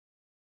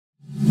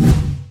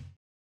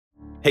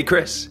Hey,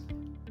 Chris,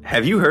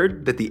 have you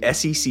heard that the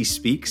SEC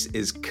Speaks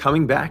is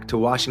coming back to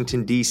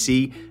Washington,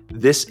 D.C.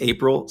 this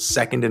April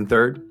 2nd and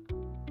 3rd?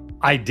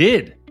 I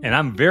did, and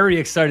I'm very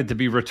excited to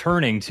be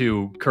returning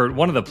to, Kurt,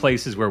 one of the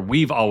places where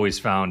we've always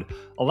found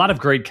a lot of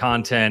great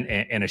content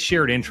and a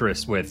shared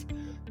interest with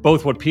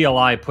both what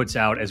PLI puts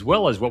out as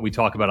well as what we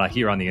talk about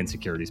here on the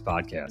inSecurities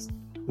podcast.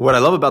 What I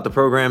love about the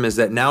program is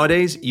that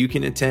nowadays you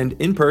can attend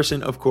in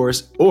person, of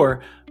course,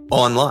 or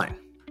online.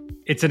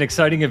 It's an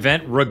exciting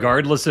event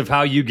regardless of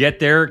how you get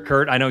there.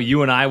 Kurt, I know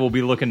you and I will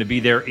be looking to be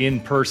there in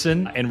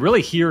person and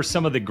really hear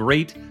some of the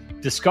great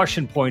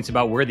discussion points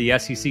about where the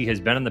SEC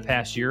has been in the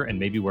past year and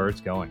maybe where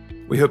it's going.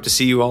 We hope to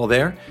see you all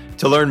there.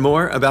 To learn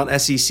more about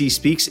SEC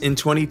Speaks in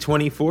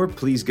 2024,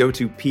 please go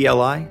to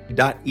pli.edu/SEC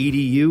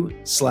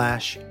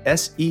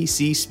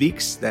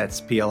Speaks. That's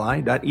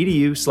pli.edu/SEC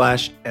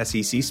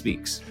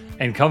Speaks.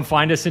 And come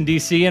find us in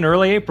DC in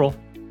early April.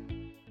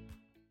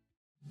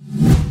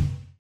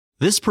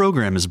 This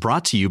program is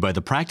brought to you by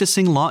the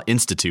Practicing Law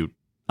Institute,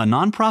 a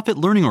nonprofit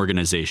learning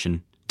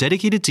organization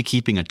dedicated to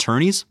keeping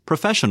attorneys,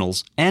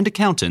 professionals, and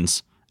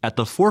accountants at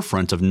the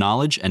forefront of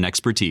knowledge and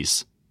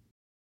expertise.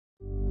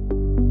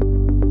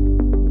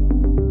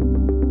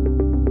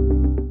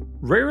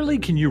 Rarely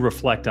can you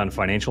reflect on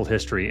financial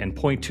history and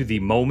point to the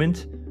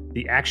moment,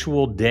 the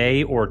actual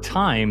day or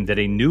time that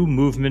a new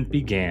movement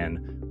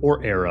began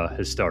or era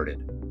has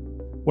started.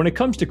 When it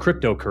comes to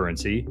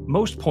cryptocurrency,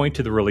 most point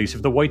to the release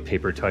of the white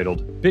paper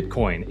titled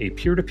Bitcoin, a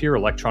Peer-to-Peer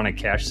Electronic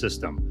Cash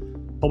System,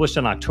 published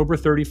on October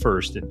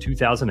 31st in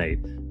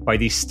 2008 by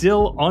the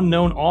still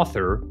unknown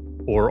author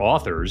or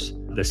authors,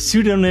 the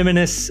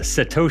pseudonymous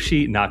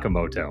Satoshi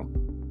Nakamoto.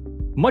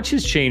 Much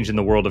has changed in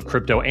the world of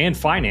crypto and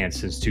finance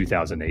since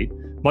 2008,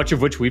 much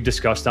of which we've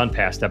discussed on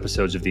past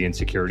episodes of the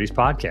inSecurities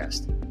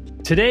podcast.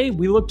 Today,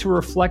 we look to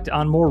reflect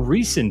on more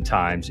recent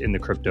times in the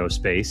crypto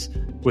space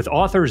with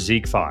author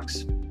Zeke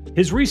Faux.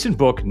 His recent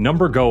book,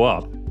 Number Go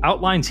Up,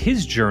 outlines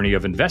his journey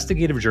of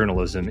investigative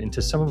journalism into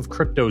some of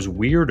crypto's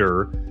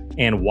weirder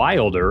and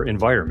wilder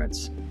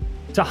environments.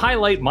 To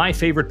highlight my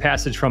favorite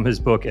passage from his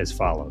book as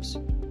follows,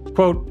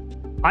 quote,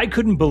 "I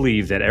couldn't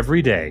believe that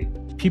every day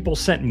people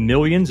sent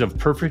millions of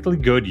perfectly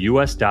good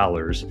US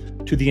dollars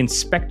to the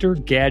Inspector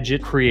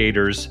Gadget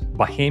creator's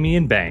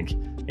Bahamian bank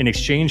in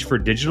exchange for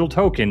digital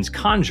tokens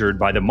conjured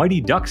by the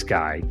Mighty Ducks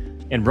guy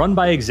and run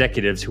by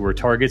executives who were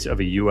targets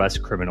of a U.S.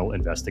 criminal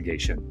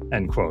investigation,"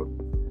 end quote.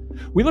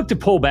 We look to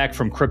pull back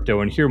from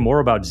crypto and hear more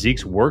about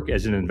Zeke's work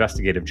as an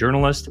investigative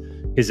journalist,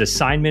 his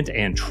assignment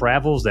and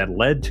travels that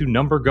led to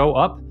Number Go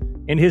Up,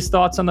 and his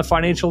thoughts on the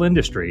financial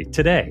industry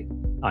today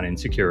on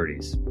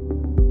inSecurities.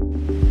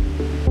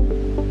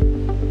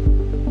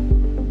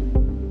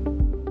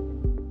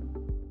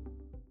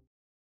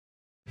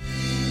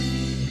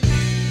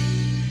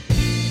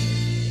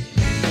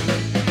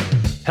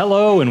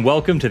 Hello and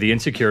welcome to the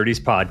inSecurities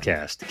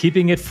podcast,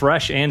 keeping it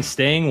fresh and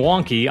staying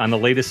wonky on the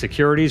latest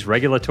securities,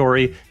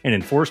 regulatory, and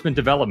enforcement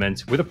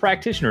developments with a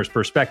practitioner's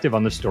perspective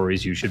on the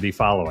stories you should be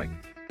following.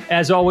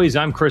 As always,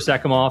 I'm Chris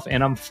Ekimoff,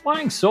 and I'm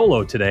flying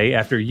solo today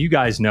after you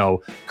guys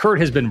know Kurt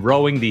has been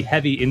rowing the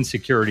heavy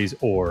inSecurities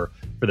oar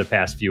for the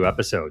past few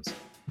episodes.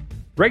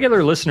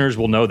 Regular listeners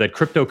will know that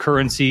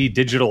cryptocurrency,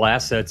 digital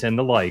assets, and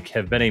the like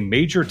have been a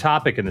major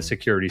topic in the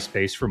security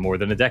space for more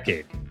than a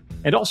decade,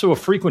 and also a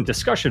frequent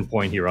discussion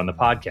point here on the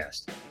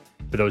podcast.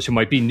 For those who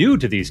might be new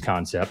to these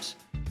concepts,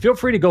 feel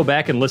free to go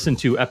back and listen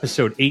to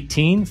episode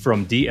 18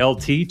 from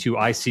DLT to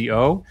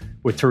ICO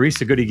with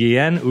Teresa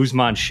Goody-Guillen,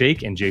 Usman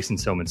Sheikh, and Jason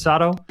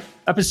Somansato,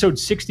 episode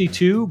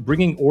 62,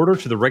 Bringing Order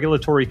to the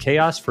Regulatory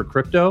Chaos for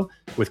Crypto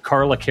with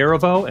Carla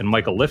Caraveau and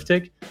Michael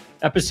Liftick,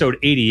 episode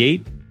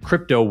 88,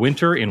 Crypto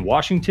Winter in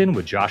Washington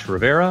with Josh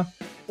Rivera,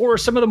 or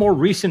some of the more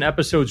recent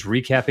episodes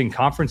recapping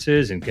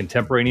conferences and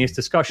contemporaneous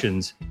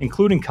discussions,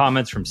 including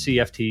comments from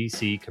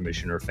CFTC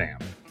Commissioner Pham.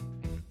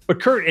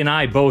 But Kurt and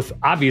I both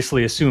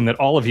obviously assume that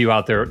all of you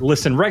out there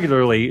listen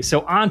regularly,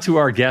 so on to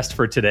our guest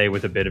for today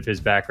with a bit of his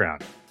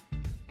background.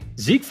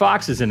 Zeke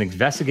Faux is an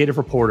investigative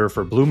reporter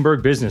for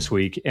Bloomberg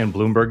Businessweek and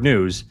Bloomberg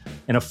News,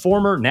 and a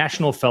former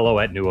national fellow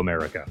at New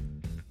America.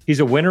 He's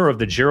a winner of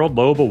the Gerald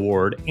Loeb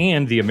Award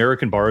and the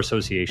American Bar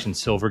Association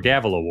Silver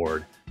Gavel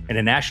Award, and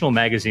a National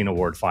Magazine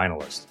Award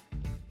finalist.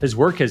 His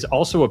work has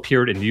also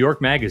appeared in New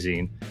York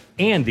Magazine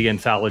and the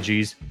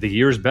anthologies The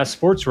Year's Best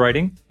Sports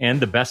Writing and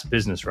The Best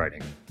Business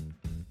Writing.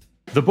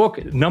 The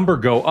book Number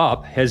Go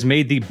Up has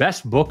made the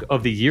Best Book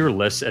of the Year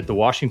lists at the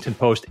Washington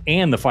Post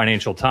and the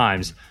Financial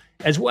Times,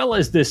 as well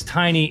as this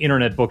tiny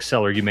internet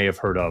bookseller you may have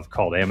heard of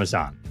called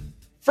Amazon.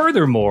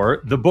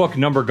 Furthermore, the book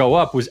Number Go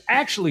Up was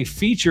actually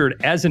featured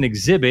as an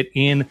exhibit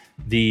in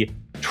the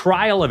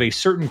trial of a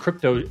certain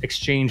crypto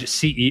exchange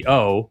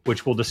CEO,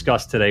 which we'll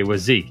discuss today with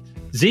Zeke.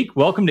 Zeke,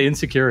 welcome to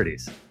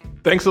inSecurities.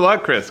 Thanks a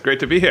lot, Chris. Great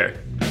to be here.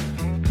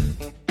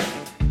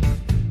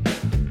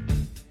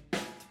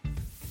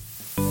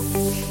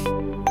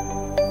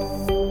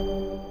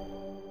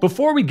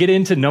 Before we get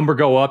into Number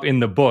Go Up in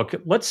the book,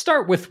 let's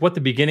start with what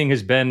the beginning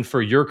has been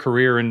for your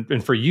career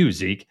and for you,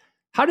 Zeke.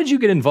 How did you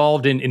get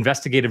involved in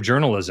investigative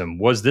journalism?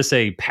 Was this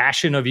a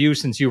passion of you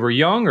since you were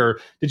young, or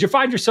did you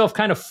find yourself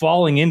kind of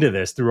falling into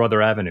this through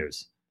other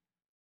avenues?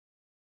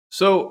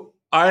 So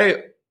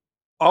I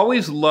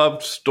always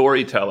loved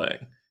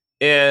storytelling.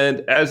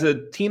 And as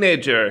a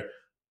teenager,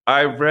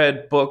 I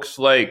read books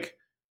like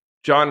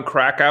John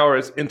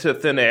Krakauer's Into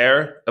Thin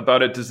Air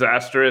about a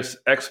disastrous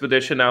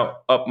expedition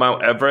up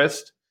Mount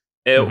Everest,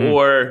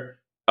 or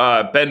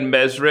Ben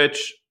Mesrich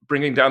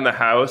Bringing Down the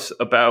House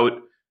about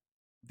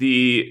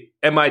the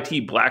MIT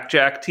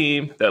blackjack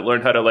team that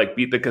learned how to like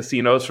beat the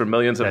casinos for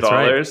millions of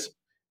dollars.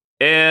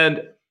 Right.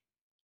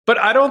 But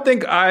I don't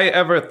think I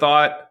ever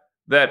thought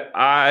that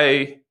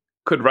I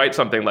could write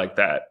something like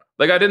that.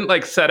 Like I didn't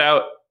like set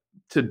out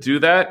to do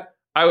that.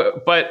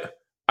 But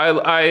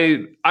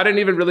I didn't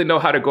even really know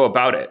how to go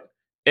about it.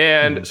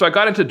 And so I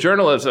got into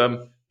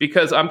journalism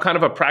because I'm kind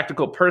of a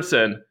practical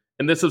person.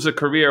 And this was a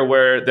career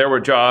where there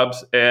were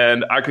jobs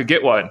and I could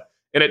get one.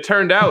 And it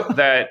turned out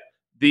that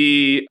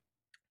the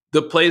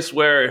place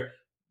where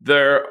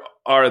there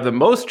are the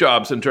most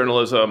jobs in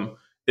journalism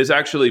is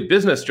actually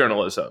business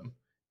journalism.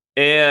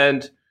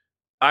 And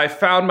I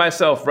found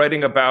myself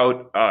writing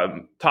about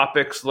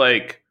topics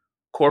like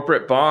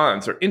corporate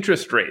bonds or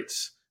interest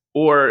rates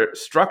or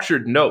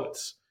structured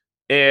notes,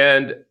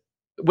 and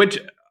which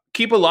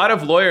keep a lot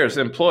of lawyers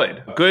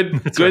employed.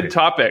 Good right.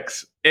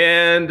 Topics.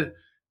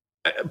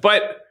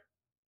 But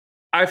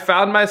I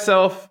found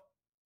myself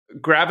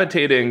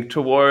gravitating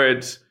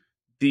towards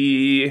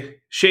the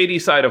shady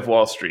side of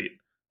Wall Street.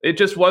 It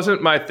just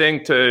wasn't my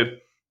thing to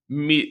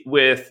meet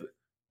with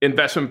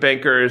investment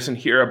bankers and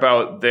hear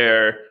about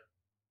their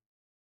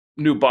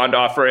new bond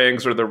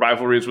offerings or their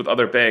rivalries with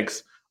other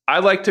banks. I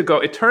like to go,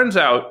 it turns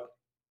out,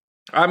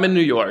 I'm in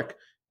New York,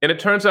 and it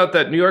turns out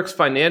that New York's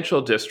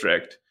financial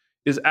district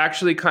is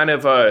actually kind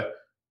of a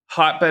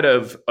hotbed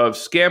of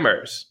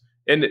scammers,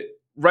 and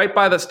right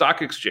by the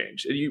stock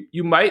exchange.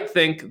 You might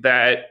think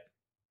that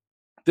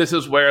this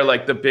is where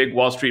like the big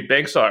Wall Street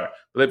banks are,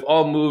 but they've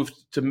all moved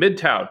to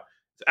Midtown.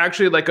 It's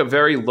actually like a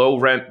very low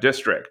rent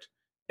district.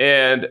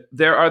 And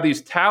there are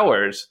these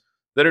towers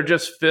that are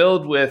just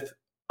filled with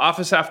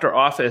office after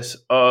office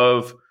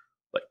of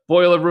like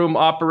boiler room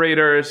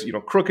operators,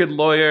 crooked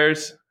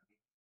lawyers,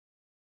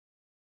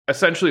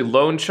 essentially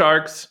loan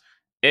sharks.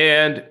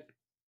 And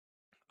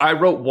I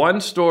wrote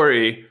one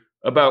story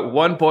about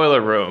one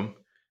boiler room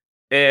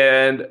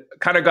and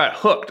kind of got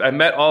hooked. I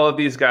met all of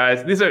these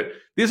guys. These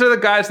are the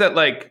guys that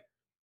like,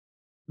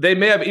 they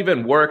may have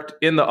even worked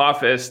in the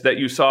office that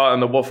you saw on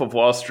The Wolf of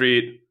Wall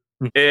Street.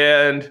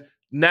 And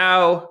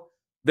now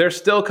they're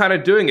still kind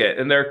of doing it.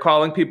 And they're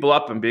calling people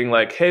up and being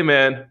like, hey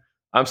man,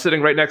 I'm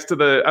sitting right next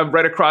to I'm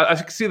right across, I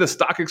can see the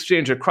stock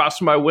exchange across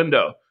from my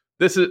window.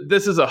 This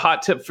is a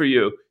hot tip for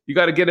you. You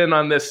got to get in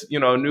on this,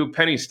 new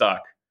penny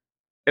stock.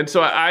 And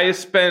so I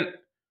spent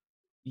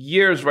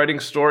years writing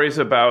stories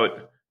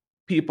about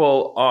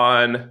people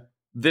on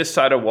this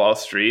side of Wall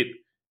Street.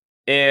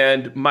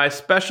 And my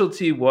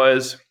specialty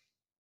was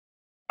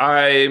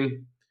I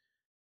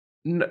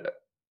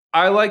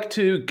like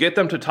to get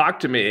them to talk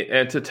to me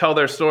and to tell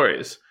their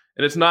stories.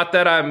 And it's not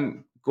that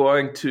I'm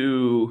going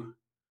to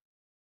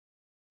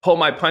pull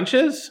my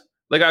punches.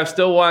 Like I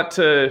still want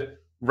to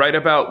write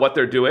about what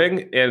they're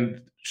doing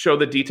and show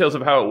the details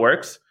of how it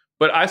works.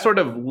 But I sort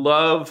of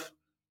love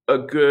a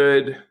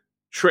good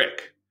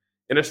trick.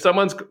 And if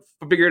someone's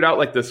figured out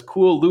like this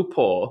cool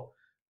loophole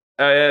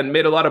and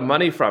made a lot of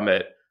money from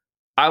it,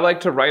 I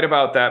like to write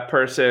about that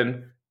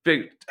person,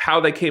 how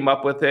they came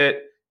up with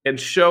it, and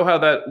show how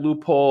that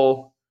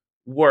loophole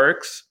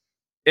works.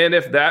 And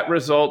if that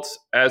results,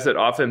 as it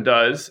often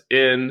does,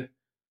 in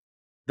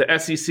the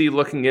SEC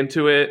looking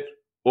into it,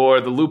 or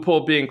the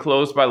loophole being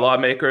closed by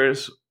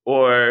lawmakers,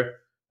 or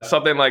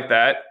something like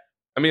that,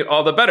 I mean,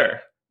 all the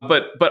better.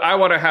 But I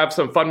want to have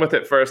some fun with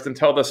it first and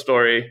tell the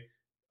story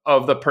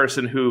of the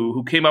person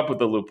who came up with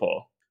the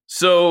loophole.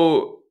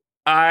 So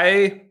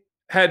I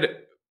had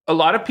a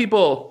lot of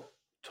people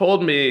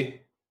told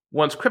me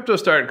once crypto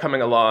started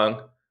coming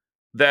along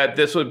that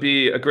this would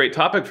be a great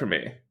topic for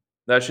me,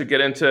 that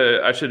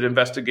I should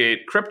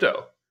investigate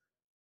crypto.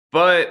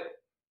 But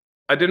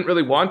I didn't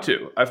really want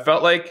to. I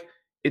felt like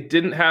it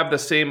didn't have the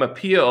same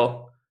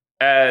appeal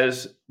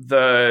as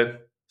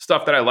the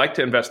stuff that I like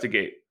to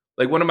investigate.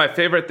 Like one of my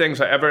favorite things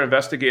I ever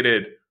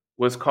investigated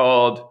was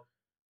called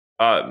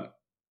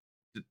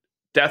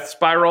death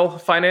spiral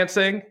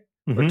financing,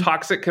 or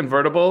toxic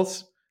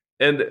convertibles.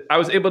 And I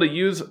was able to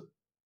use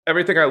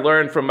everything I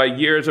learned from my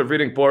years of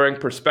reading boring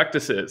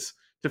prospectuses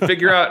to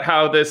figure out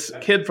how this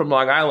kid from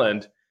Long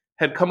Island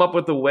had come up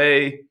with a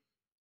way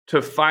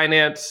to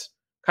finance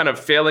kind of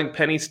failing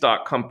penny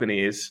stock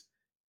companies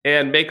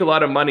and make a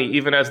lot of money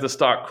even as the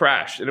stock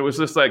crashed. And it was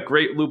this like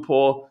great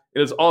loophole. It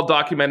was all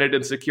documented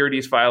in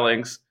securities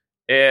filings.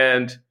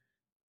 And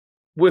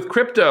with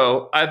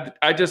crypto,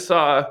 I just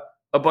saw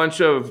a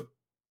bunch of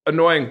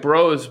annoying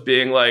bros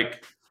being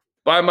like,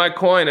 buy my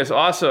coin, it's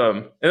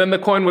awesome. And then the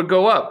coin would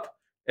go up.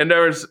 And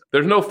there's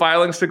no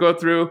filings to go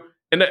through.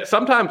 And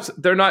sometimes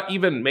they're not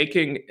even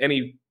making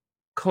any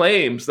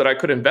claims that I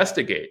could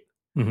investigate.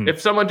 Mhm.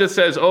 If someone just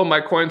says, "Oh,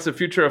 my coin's the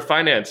future of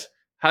finance,"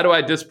 how do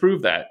I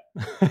disprove that?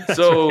 That's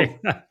So,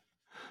 right.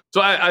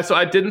 so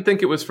I didn't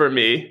think it was for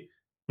me.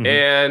 Mhm.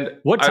 And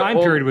What time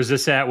period was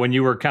this at when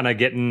you were kind of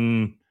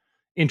getting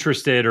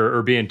interested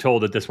or being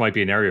told that this might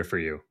be an area for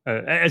you?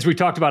 As we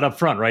talked about up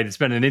front, right? It's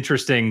been an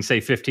interesting, say,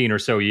 15 or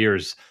so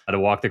years to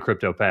walk the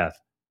crypto path.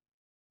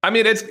 I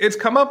mean, it's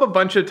come up a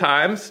bunch of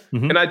times,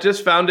 Mhm. and I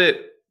just found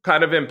it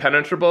kind of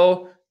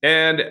impenetrable.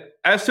 And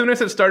as soon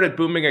as it started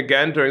booming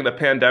again during the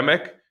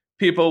pandemic,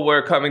 people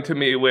were coming to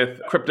me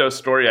with crypto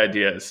story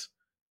ideas.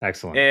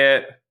 Excellent.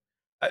 And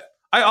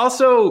I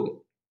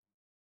also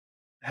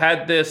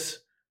had this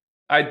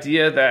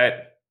idea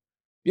that,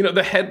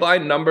 the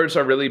headline numbers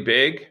are really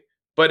big,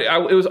 but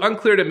it was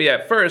unclear to me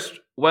at first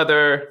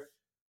whether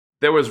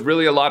there was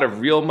really a lot of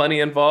real money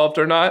involved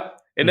or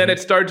not. And then Mhm. it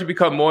started to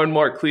become more and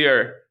more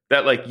clear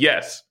that, like,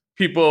 yes,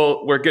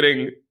 people were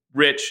getting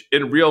rich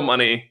in real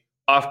money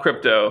off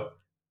crypto,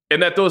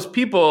 and that those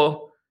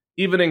people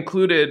even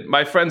included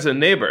my friends and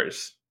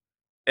neighbors.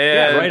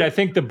 Yeah, right. And I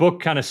think the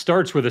book kind of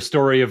starts with a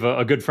story of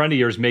a good friend of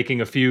yours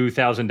making a few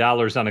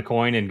 $1,000s on a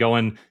coin and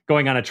going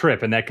on a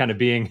trip, and that kind of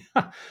being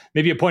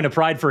maybe a point of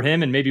pride for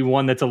him, and maybe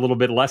one that's a little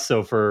bit less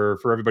so for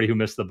everybody who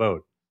missed the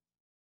boat.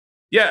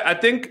 yeah, I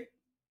think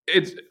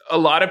it's a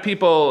lot of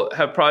people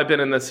have probably been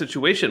in this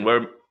situation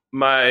where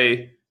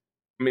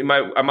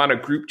I'm on a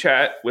group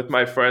chat with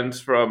my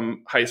friends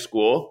from high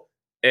school,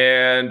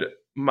 and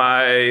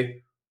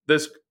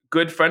this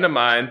good friend of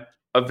mine,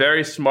 a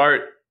very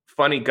smart,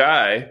 funny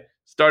guy,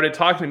 started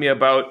talking to me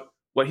about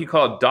what he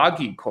called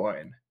doggy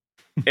coin.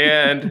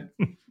 And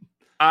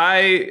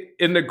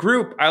in the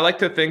group, I like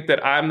to think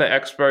that I'm the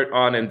expert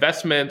on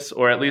investments,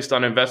 or at least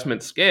on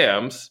investment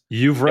scams.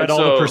 You've read And all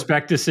the so,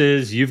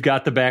 prospectuses, you've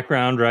got the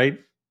background, right?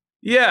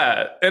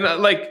 yeah. And I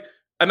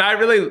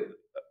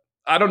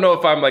don't know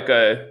if I'm like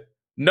a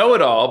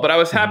know-it-all, but I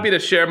was happy to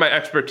share my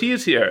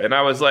expertise here. And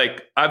I was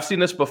like, I've seen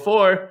this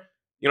before.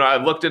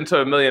 I've looked into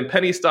a million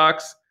penny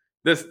stocks.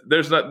 This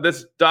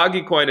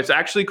doggy coin. It's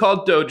actually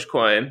called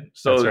Dogecoin.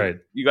 So That's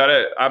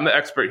right. I'm the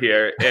expert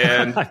here,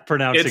 and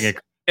Pronouncing it.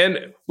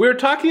 And we were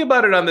talking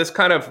about it on this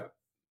kind of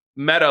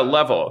meta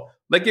level.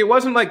 Like, it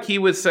wasn't like he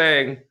was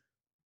saying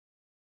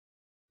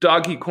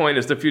doggy coin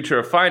is the future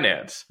of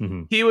finance.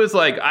 Mhm. He was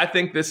like, I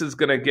think this is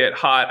going to get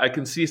hot. I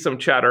can see some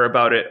chatter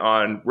about it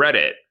on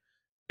Reddit.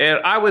 And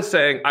I was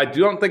saying, I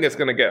don't think it's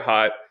going to get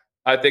hot.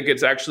 I think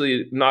it's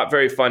actually not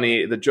very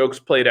funny. The joke's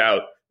played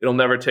out. It'll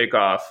never take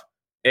off.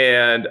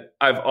 And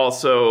I've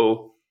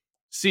also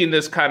seen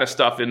this kind of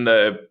stuff in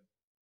the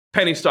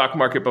penny stock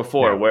market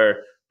before,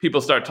 where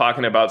people start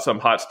talking about some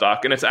hot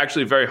stock, and it's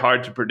actually very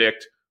hard to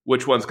predict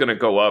which one's going to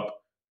go up.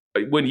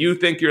 When you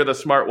think you're the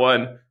smart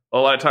one, a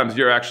lot of times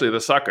you're actually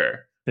the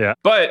sucker. Yeah.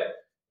 But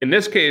in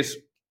this case,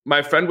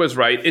 my friend was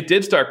right. It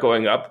did start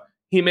going up.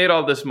 He made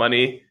all this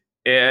money,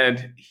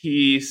 and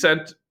he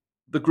sent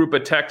the group a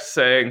text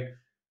saying,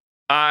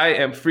 I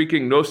am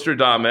freaking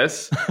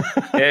Nostradamus.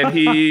 And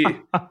he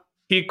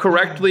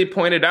correctly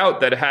pointed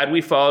out that had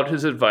we followed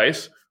his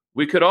advice,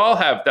 we could all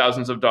have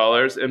thousands of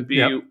dollars and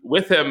be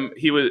with him.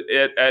 He was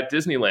at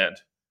Disneyland,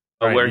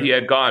 where he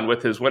had gone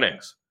with his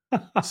winnings.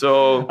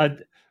 So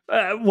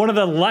one of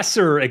the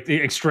lesser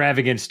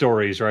extravagant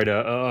stories, right,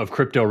 of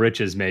crypto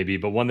riches, maybe,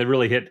 but one that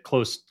really hit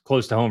close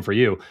to home for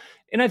you.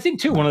 And I think,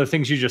 too, one of the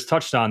things you just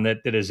touched on that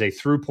is a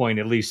through point,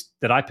 at least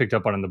that I picked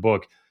up on in the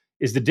book,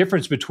 is the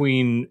difference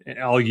between,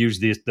 I'll use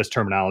this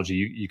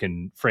terminology, you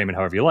can frame it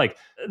however you like,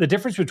 the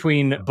difference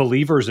between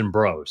believers and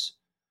bros,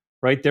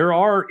 right? There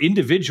are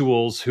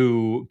individuals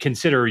who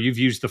consider, you've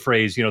used the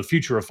phrase, the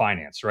future of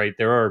finance, right?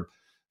 There are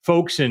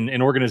folks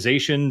and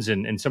organizations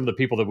and some of the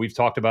people that we've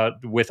talked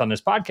about with on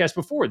this podcast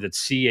before that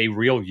see a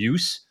real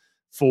use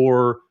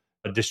for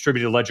a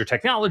distributed ledger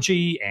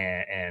technology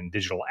and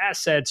digital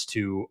assets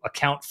to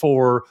account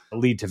for,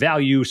 lead to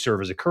value,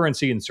 serve as a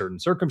currency in certain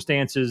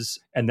circumstances.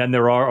 And then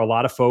there are a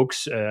lot of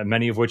folks,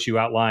 many of which you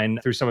outline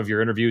through some of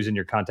your interviews and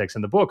your context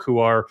in the book, who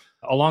are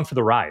along for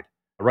the ride,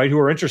 right? Who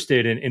are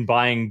interested in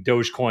buying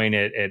Dogecoin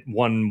at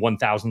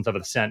 1/1000th of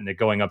a cent and it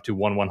going up to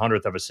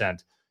 1/100th of a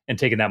cent and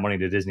taking that money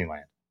to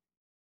Disneyland.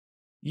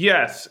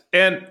 Yes.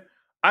 And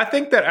I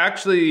think that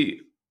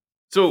actually,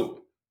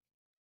 so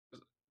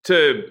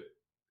to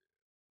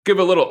give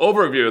a little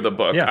overview of the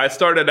book, I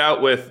started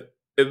out with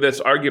this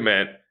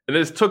argument, and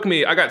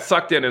I got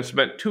sucked in and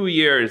spent 2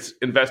 years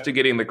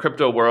investigating the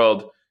crypto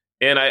world.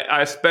 And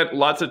I spent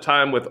lots of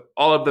time with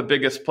all of the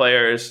biggest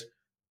players,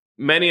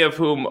 many of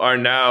whom are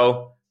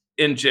now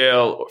in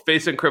jail,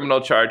 facing criminal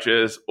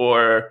charges,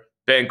 or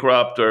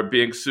bankrupt, or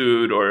being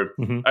sued, or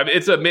I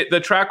mean,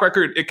 the track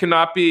record. It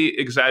cannot be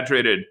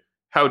exaggerated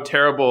how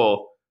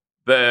terrible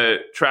the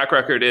track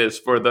record is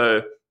for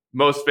the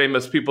most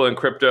famous people in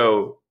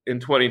crypto in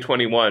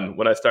 2021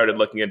 when I started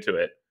looking into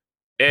it.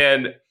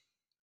 And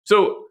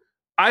so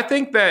I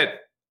think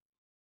that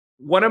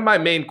one of my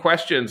main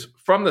questions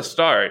from the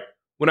start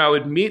when I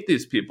would meet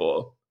these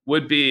people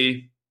would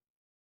be,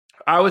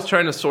 I was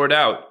trying to sort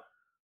out,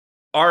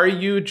 are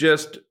you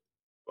just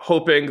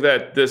hoping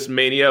that this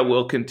mania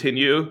will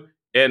continue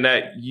and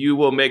that you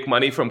will make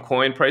money from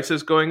coin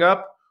prices going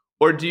up?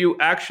 Or do you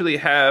actually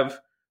have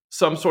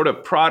some sort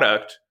of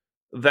product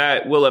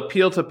that will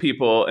appeal to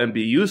people and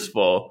be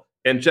useful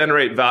and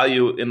generate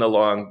value in the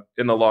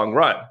long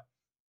run?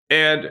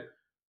 And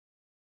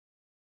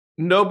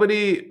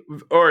nobody,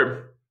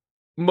 or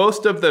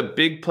most of the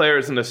big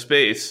players in the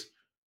space,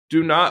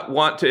 do not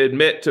want to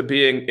admit to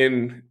being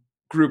in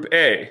group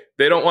A.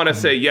 They don't want to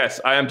say, yes,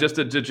 I am just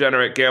a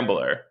degenerate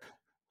gambler.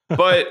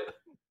 But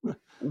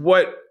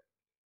what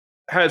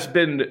has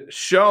been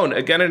shown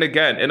again and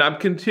again, and I'm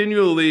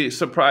continually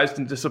surprised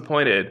and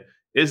disappointed,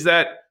 is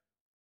that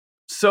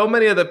so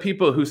many of the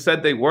people who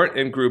said they weren't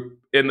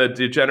in the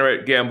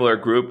degenerate gambler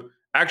group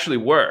actually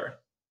were.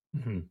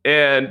 Mm-hmm.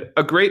 And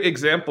a great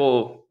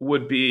example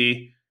would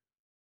be,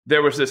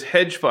 there was this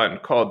hedge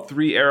fund called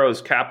Three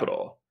Arrows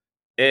Capital,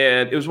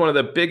 and it was one of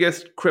the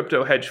biggest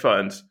crypto hedge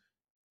funds.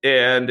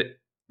 And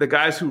the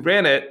guys who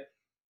ran it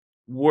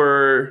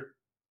were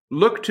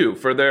looked to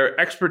for their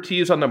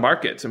expertise on the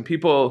markets, and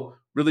people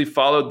really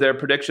followed their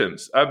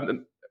predictions.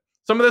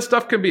 Some of this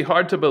stuff can be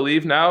hard to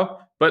believe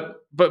now,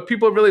 but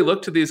people really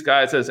looked to these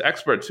guys as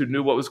experts who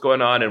knew what was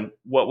going on and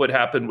what would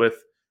happen with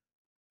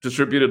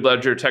distributed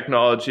ledger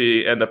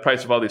technology and the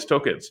price of all these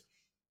tokens.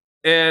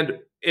 And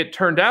it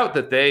turned out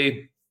that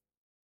they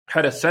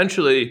had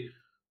essentially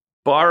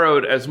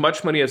borrowed as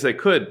much money as they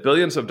could,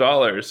 billions of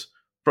dollars,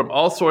 from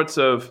all sorts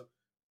of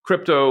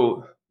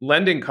crypto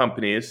lending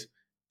companies,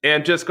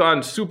 and just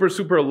gone super,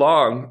 super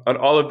long on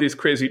all of these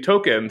crazy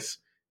tokens,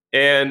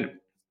 and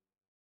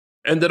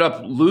ended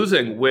up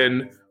losing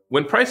when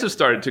prices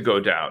started to go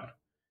down.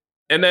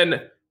 And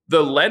then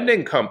the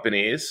lending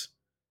companies,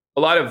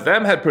 a lot of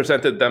them had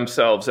presented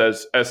themselves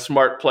as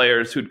smart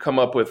players who'd come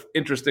up with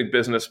interesting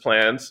business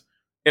plans.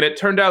 And it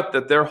turned out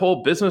that their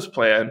whole business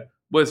plan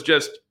was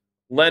just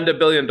lend $1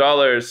 billion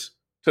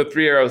to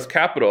Three Arrows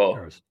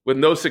Capital with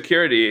no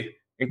security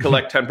and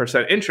collect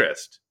 10%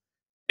 interest.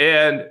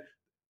 And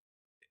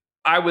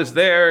I was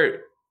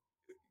there,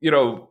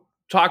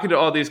 talking to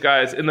all these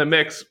guys in the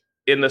mix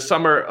in the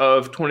summer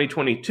of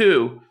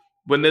 2022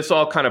 when this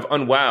all kind of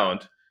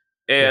unwound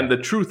and the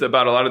truth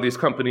about a lot of these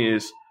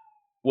companies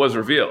was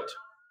revealed.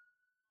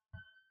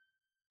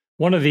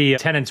 One of the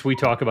tenets we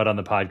talk about on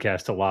the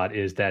podcast a lot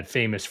is that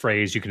famous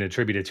phrase, you can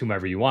attribute it to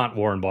whomever you want,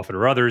 Warren Buffett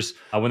or others.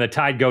 When the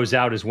tide goes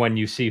out is when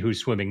you see who's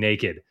swimming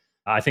naked.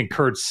 I think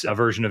Kurt's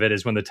version of it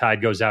is when the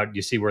tide goes out,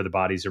 you see where the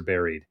bodies are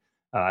buried.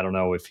 I don't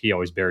know if he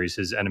always buries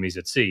his enemies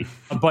at sea,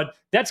 but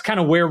that's kind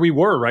of where we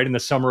were, right, in the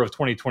summer of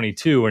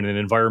 2022, in an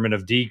environment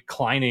of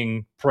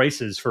declining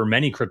prices for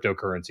many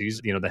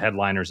cryptocurrencies, the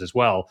headliners as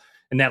well.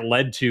 And that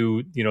led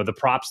to, the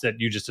props that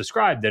you just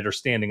described that are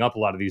standing up a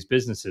lot of these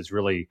businesses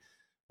really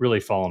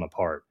falling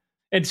apart.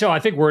 And so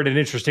I think we're at an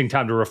interesting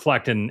time to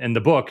reflect. And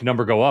the book,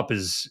 Number Go Up,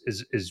 is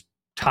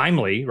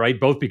timely, right?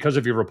 Both because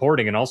of your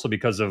reporting and also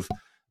because of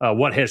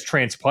what has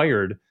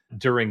transpired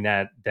during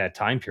that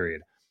time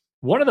period.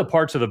 One of the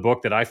parts of the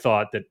book that I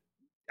thought that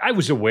I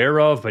was aware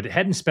of, but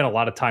hadn't spent a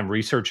lot of time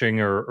researching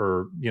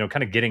or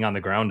kind of getting on the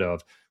ground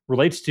of,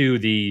 relates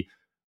to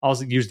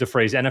I'll use the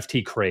phrase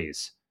NFT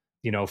craze.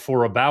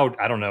 For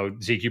about, I don't know,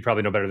 Zeke, you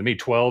probably know better than me,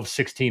 12,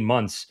 16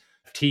 months,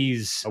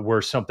 NFTs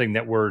were something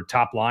that were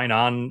top line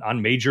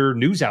on major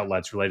news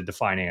outlets related to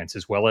finance,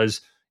 as well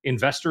as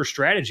investor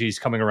strategies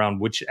coming around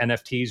which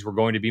NFTs were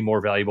going to be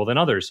more valuable than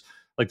others.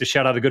 Like to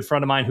shout out a good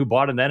friend of mine who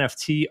bought an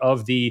NFT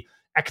of the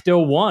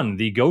Ecto One,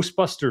 the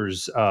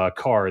Ghostbusters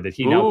car that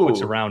he now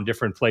puts around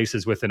different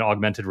places with an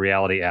augmented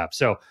reality app.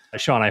 So,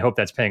 Sean, I hope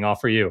that's paying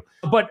off for you.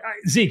 But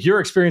Zeke, your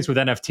experience with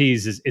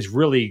NFTs is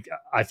really,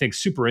 I think,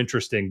 super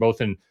interesting,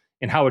 both in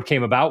how it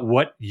came about,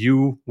 what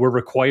you were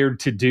required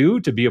to do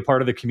to be a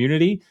part of the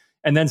community,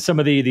 and then some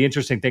of the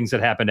interesting things that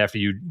happened after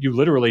you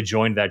literally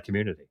joined that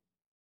community.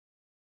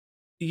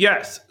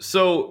 Yes.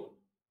 So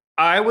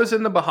I was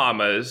in the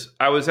Bahamas.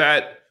 I was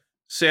at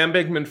Sam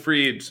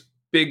Bankman-Fried's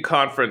big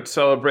conference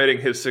celebrating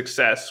his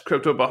success,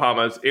 Crypto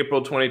Bahamas,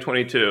 April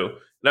 2022.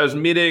 And I was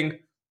meeting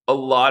a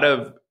lot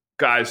of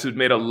guys who'd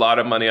made a lot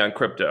of money on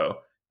crypto.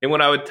 And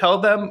when I would tell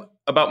them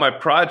about my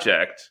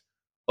project,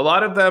 a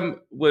lot of them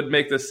would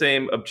make the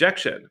same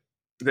objection.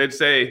 They'd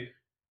say,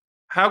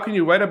 how can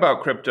you write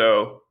about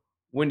crypto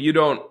when you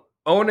don't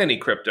own any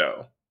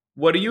crypto?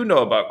 What do you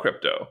know about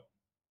crypto?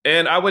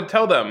 And I would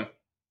tell them,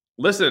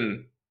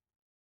 listen,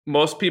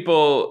 most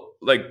people,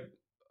 like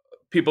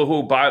people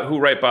who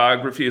write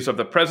biographies of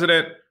the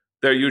president,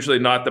 they're usually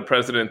not the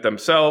president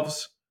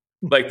themselves.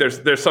 Like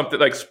there's something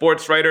like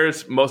sports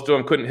writers, most of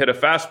them couldn't hit a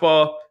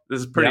fastball.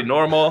 This is pretty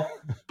normal.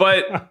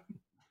 But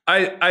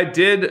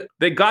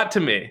they got to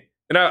me.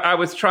 And I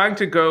was trying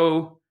to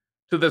go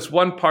to this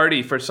one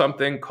party for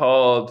something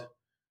called,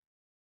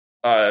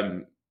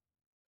 what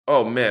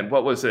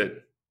was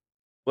it?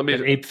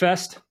 Ape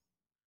Fest?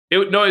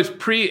 It was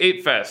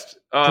pre-Ape Fest.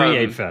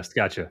 Pre-Ape Fest,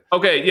 gotcha.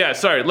 Okay, yeah,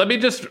 sorry. Let me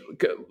just,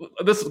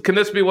 can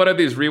this be one of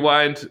these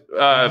rewind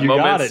moments? You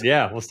got it,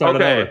 yeah. We'll start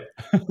it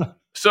over.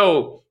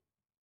 So,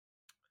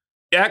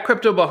 at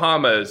Crypto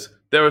Bahamas,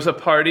 there was a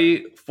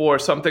party for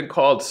something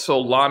called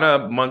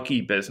Solana Monkey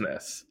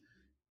Business.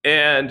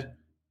 And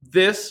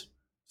this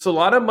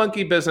Solana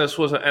monkey business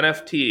was an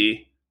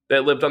NFT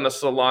that lived on the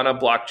Solana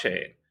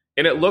blockchain.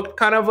 And it looked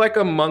kind of like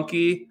a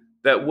monkey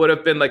that would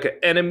have been like an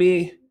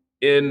enemy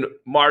in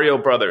Mario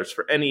Brothers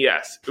for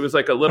NES. It was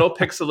like a little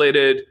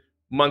pixelated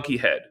monkey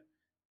head.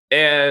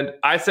 And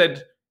I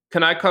said,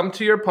 can I come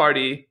to your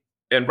party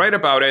and write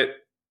about it?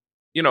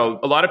 You know,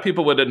 a lot of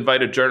people would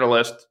invite a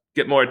journalist,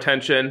 get more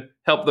attention,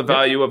 help the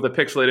value of the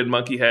pixelated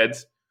monkey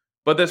heads.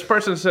 But this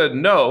person said,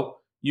 no,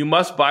 you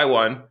must buy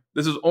one.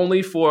 This is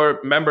only for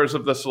members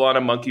of the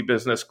Solana Monkey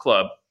Business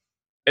Club.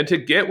 And to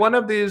get one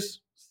of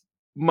these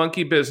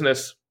Monkey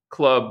Business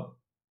Club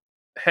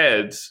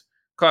heads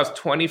cost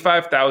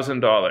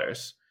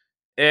 $25,000.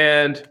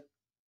 And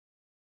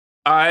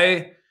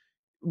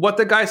what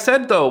the guy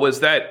said, though, was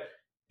that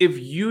if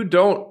you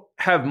don't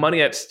have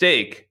money at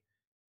stake,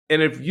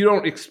 and if you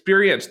don't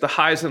experience the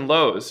highs and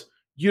lows,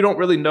 you don't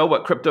really know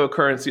what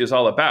cryptocurrency is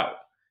all about.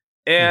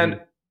 And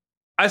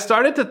I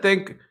started to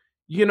think,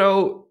 you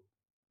know,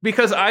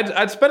 because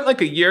I'd spent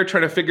like a year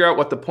trying to figure out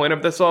what the point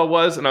of this all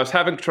was, and I was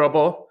having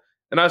trouble.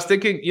 And I was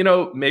thinking, you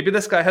know, maybe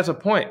this guy has a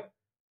point.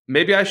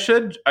 Maybe I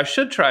should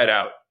try it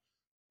out.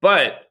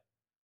 But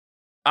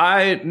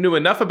I knew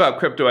enough about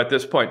crypto at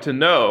this point to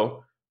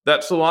know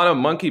that Solana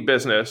Monkey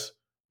Business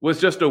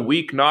was just a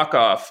weak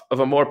knockoff of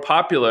a more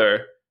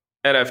popular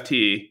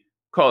NFT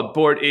called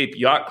Bored Ape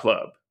Yacht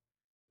Club.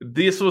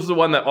 This was the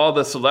one that all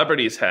the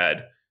celebrities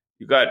had.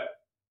 You got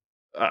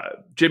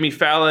Jimmy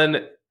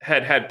Fallon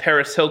had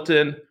Paris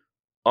Hilton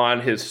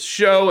on his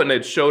show, and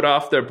it showed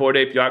off their Bored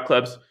Ape Yacht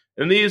Clubs.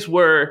 And these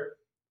were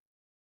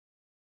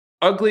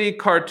ugly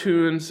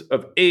cartoons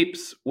of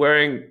apes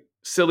wearing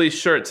silly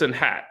shirts and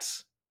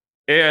hats.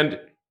 And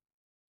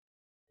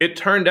it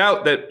turned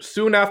out that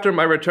soon after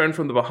my return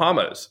from the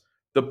Bahamas,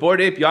 the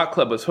Bored Ape Yacht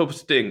Club was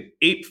hosting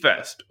Ape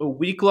Fest, a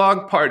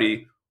week-long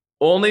party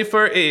only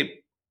for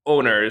ape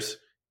owners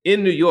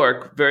in New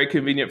York, very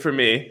convenient for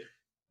me.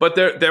 But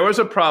there was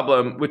a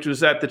problem, which was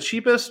that the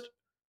cheapest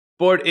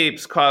Bored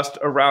Apes cost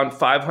around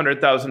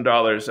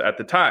 $500,000 at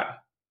the time.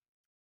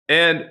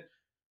 And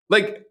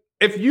like,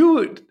 if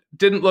you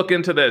didn't look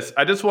into this,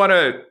 I just want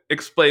to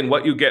explain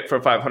what you get for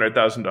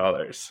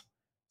 $500,000.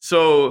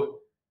 So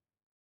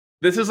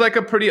this is like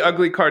a pretty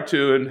ugly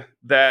cartoon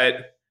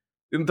that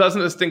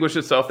doesn't distinguish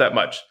itself that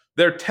much.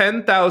 There are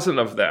 10,000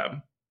 of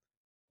them.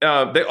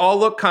 They all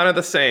look kind of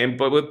the same,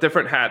 but with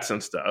different hats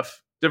and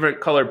stuff, different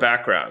color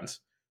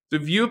backgrounds. So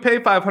if you pay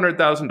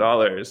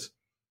 $500,000,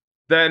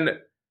 then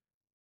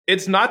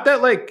it's not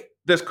that like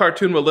this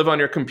cartoon will live on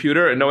your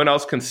computer and no one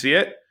else can see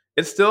it.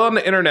 It's still on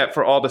the internet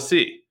for all to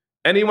see.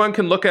 Anyone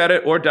can look at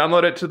it or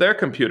download it to their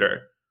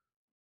computer.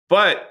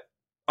 But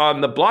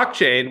on the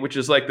blockchain, which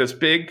is like this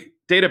big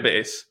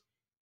database,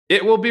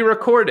 it will be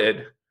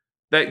recorded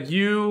that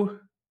you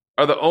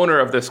are the owner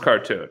of this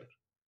cartoon.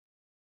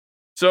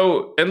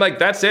 So, and like,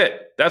 that's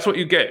it. That's what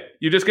you get.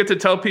 You just get to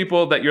tell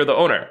people that you're the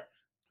owner.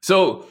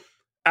 So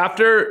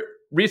after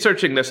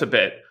researching this a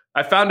bit,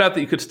 I found out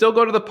that you could still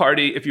go to the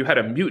party if you had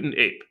a mutant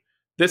ape.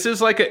 This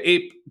is like an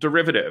ape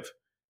derivative.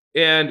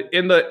 And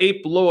in the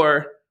ape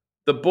lore,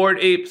 the Bored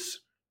Apes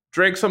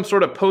drank some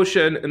sort of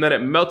potion and then it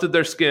melted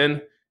their skin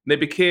and they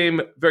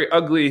became very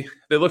ugly.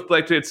 They looked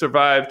like they had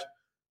survived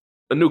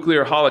a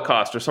nuclear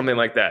holocaust or something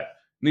like that.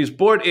 And these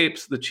Bored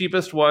Apes, the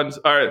cheapest ones,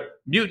 are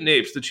mutant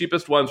apes, the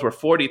cheapest ones were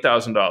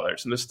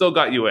 $40,000 and it still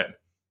got you in.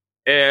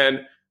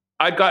 And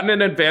I'd gotten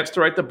in advance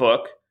to write the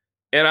book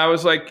and I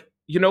was like,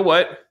 you know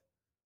what?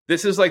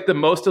 This is like the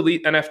most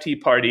elite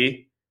NFT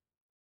party.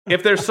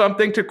 If there's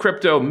something to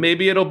crypto,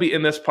 maybe it'll be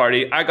in this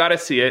party. I got to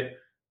see it.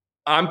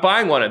 I'm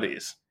buying one of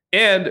these.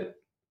 And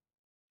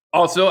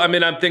also, I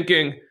mean, I'm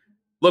thinking,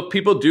 look,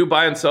 people do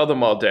buy and sell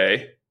them all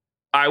day.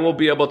 I will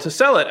be able to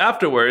sell it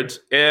afterwards.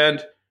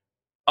 And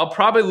I'll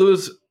probably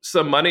lose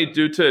some money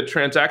due to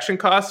transaction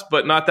costs,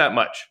 but not that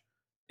much.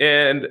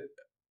 And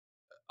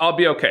I'll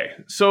be okay.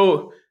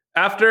 So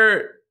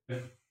after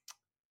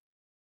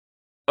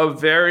a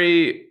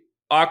very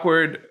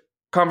awkward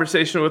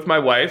conversation with my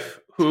wife,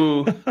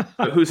 who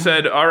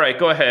said, all right,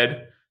 go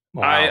ahead.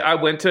 Wow. I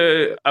went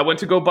to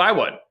go buy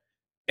one.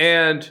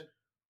 And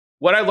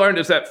what I learned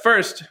is that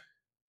first,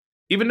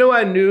 even though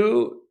I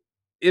knew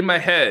in my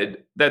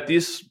head that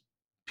these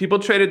people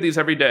traded these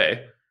every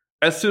day,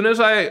 as soon as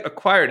I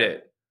acquired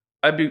it,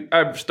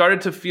 I started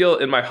to feel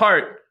in my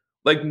heart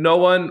like no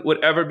one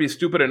would ever be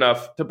stupid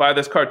enough to buy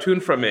this cartoon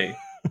from me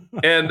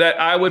and that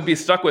I would be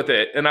stuck with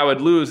it and I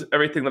would lose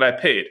everything that I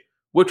paid,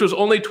 which was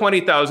only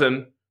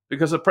 $20,000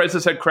 because the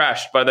prices had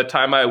crashed by the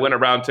time I went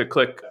around to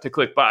click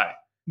buy.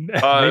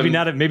 Maybe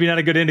not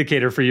a good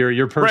indicator for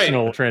your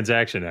personal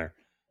transaction there.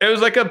 It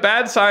was like a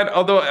bad sign,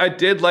 although I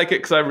did like it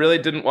because I really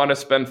didn't want to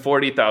spend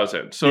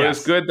 $40,000. So It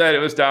was good that it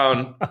was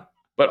down,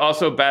 but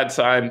also bad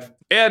sign.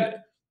 And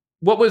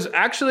what was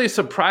actually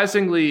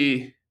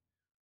surprisingly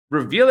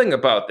revealing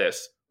about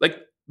this, like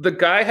the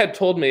guy had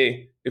told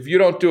me, if you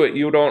don't do it,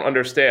 you don't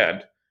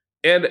understand.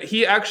 And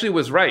he actually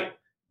was right.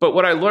 But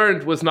what I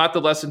learned was not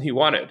the lesson he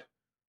wanted.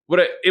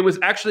 It was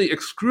actually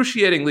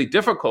excruciatingly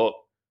difficult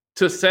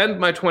to send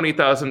my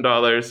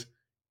 $20,000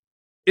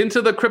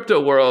 into the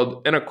crypto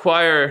world and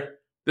acquire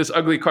this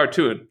ugly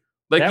cartoon.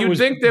 Like, you'd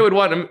think they would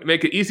want to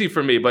make it easy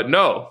for me, but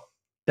no.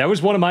 That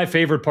was one of my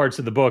favorite parts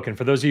of the book. And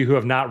for those of you who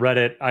have not read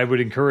it, I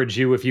would encourage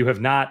you, if you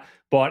have not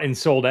bought and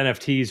sold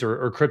NFTs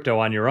or crypto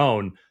on your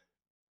own,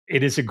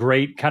 it is a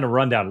great kind of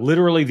rundown.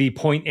 Literally the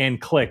point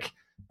and click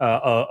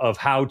of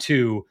how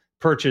to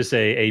purchase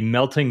a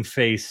melting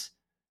face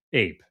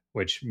ape,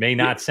 which may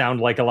not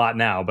sound like a lot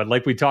now, but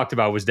like we talked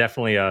about, was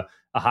definitely a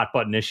hot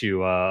button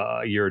issue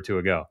a year or two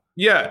ago.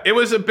 Yeah, it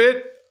was a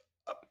bit,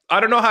 I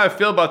don't know how I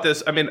feel about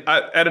this. I mean,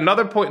 at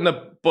another point in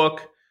the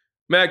book,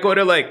 I go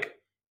to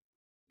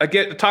I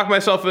talk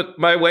myself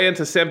my way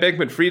into Sam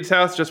Bankman-Fried's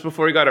house just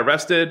before he got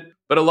arrested.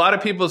 But a lot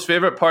of people's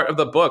favorite part of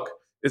the book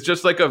is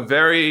just like a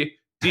very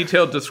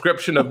detailed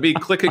description of me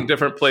clicking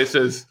different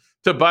places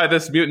to buy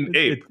this mutant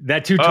ape.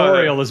 That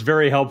tutorial is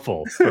very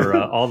helpful for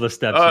all the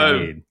steps you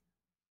need.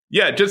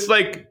 Yeah, just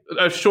like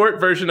a short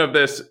version of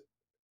this,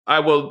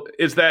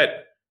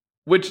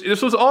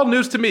 this was all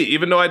news to me,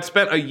 even though I'd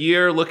spent a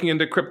year looking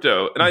into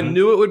crypto, and I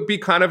knew it would be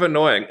kind of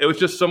annoying. It was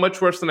just so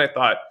much worse than I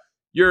thought.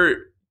 Your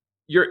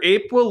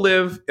ape will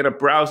live in a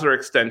browser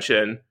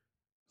extension.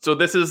 So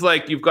this is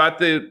like, you've got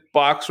the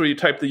box where you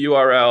type the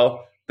URL,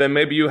 then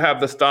maybe you have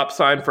the stop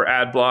sign for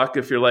ad block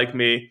if you're like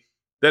me.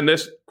 Then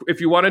if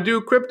you want to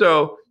do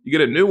crypto, you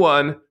get a new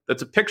one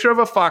that's a picture of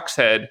a fox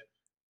head,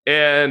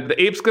 and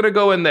the ape's going to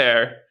go in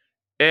there.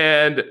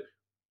 And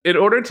in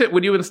order to,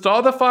 when you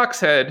install the fox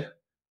head,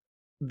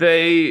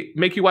 they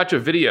make you watch a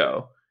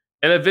video.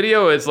 And the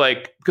video is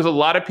because a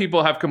lot of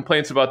people have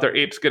complaints about their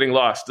apes getting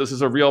lost. This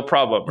is a real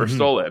problem, or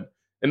stolen.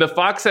 And the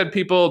fox head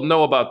people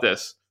know about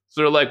this.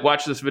 So they're like,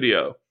 watch this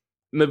video.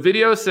 And the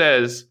video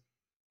says,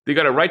 you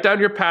got to write down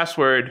your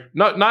password.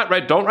 Don't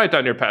write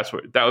down your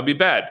password. That would be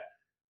bad,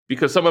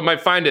 because someone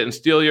might find it and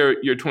steal your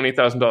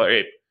 $20,000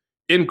 ape.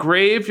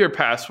 Engrave your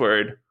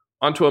password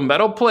onto a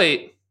metal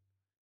plate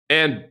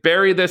and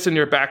bury this in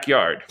your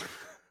backyard.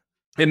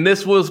 And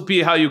this will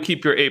be how you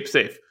keep your ape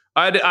safe.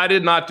 I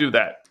did not do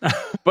that.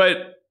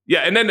 But yeah,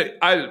 and then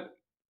I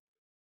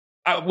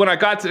when I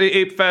got to the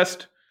Ape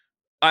Fest,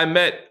 I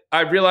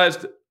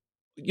realized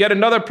yet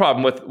another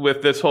problem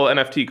with this whole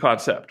NFT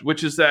concept,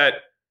 which is that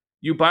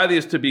you buy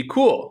these to be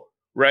cool,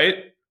 right?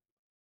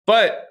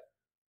 But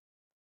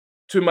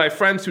to my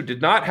friends who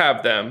did not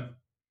have them,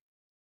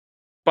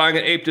 buying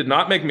an ape did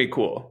not make me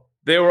cool.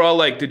 They were all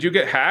like, did you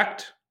get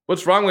hacked?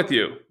 What's wrong with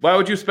you? Why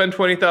would you spend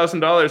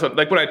 $20,000 on,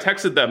 when I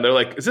texted them, they're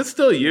like, is this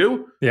still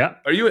you? Yeah.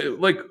 Are you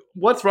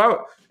what's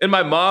wrong? And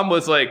my mom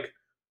was like,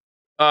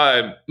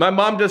 my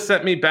mom just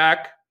sent me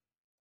back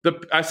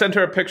I sent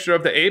her a picture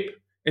of the ape,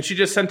 and she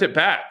just sent it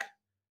back.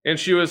 And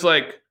she was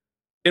like,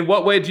 in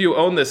what way do you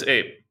own this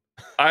ape?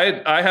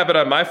 I have it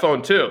on my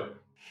phone too.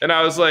 And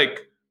I was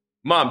like,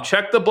 Mom,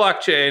 check the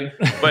blockchain.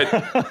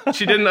 But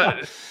she didn't.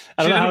 I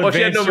don't know how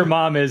advanced your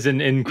mom is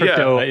in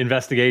crypto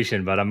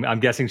investigation, but I'm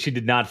guessing she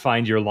did not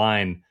find your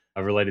line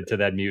related to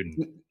that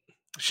mutant.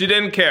 She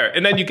didn't care.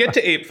 And then you get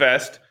to Ape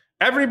Fest,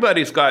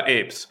 everybody's got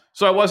apes.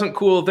 So I wasn't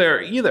cool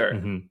there either.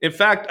 Mm-hmm. In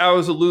fact, I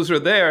was a loser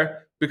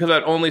there because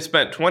I'd only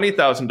spent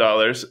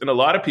 $20,000 and a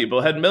lot of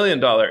people had $1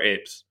 million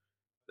apes.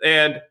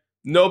 And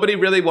nobody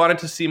really wanted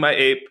to see my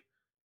ape.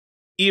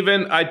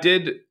 Even I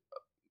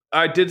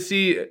did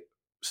see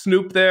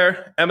Snoop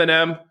there,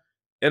 Eminem,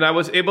 and I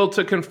was able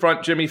to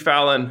confront Jimmy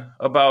Fallon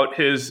about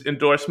his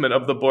endorsement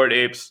of the Bored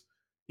Apes.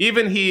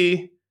 Even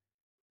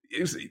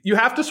you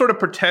have to sort of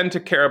pretend to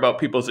care about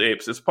people's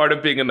apes. It's part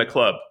of being in the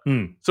club.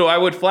 So I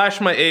would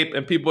flash my ape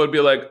and people would be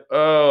like,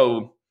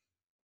 oh,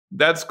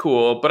 that's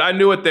cool. But I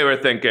knew what they were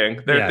thinking.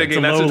 They're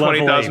thinking that's a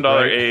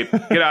 $20,000 ape.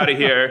 Right? Get out of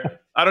here.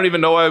 I don't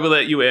even know why I would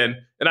let you in.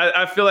 And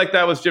I feel like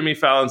that was Jimmy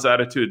Fallon's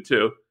attitude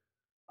too.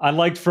 I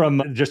liked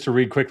just to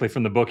read quickly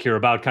from the book here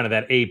about kind of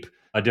that ape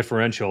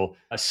differential.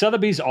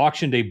 Sotheby's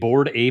auctioned a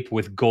bored ape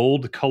with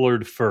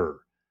gold-colored fur.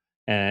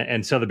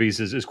 And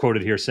Sotheby's is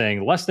quoted here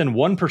saying, less than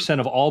 1%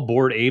 of all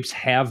bored apes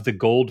have the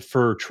gold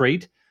fur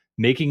trait,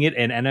 making it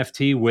an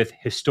NFT with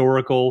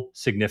historical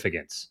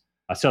significance.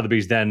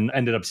 Sotheby's then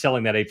ended up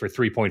selling that ape for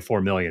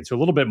 $3.4 million. So a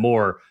little bit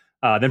more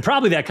than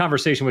probably that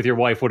conversation with your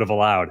wife would have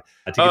allowed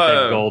to get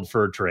that gold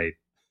fur trait.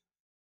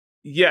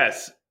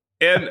 Yes.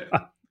 And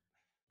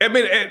I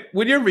mean,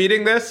 when you're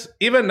reading this,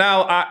 even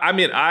now,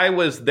 I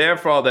was there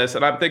for all this,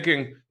 and I'm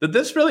thinking, did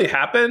this really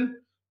happen?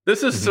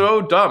 This is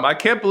so dumb. I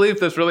can't believe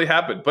this really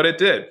happened, but it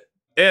did.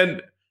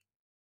 And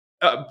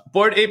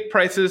Bored Ape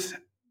prices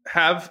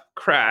have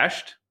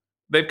crashed.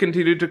 They've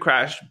continued to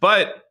crash.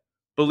 But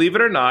believe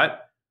it or not,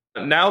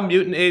 now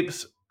mutant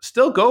apes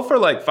still go for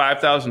like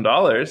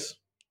 $5,000.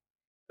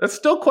 That's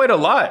still quite a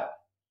lot.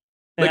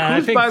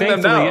 Who's buying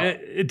them now?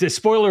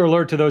 Spoiler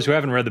alert to those who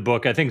haven't read the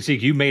book. I think,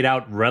 Zeke, you made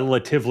out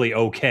relatively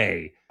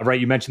okay. Right?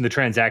 You mentioned the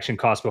transaction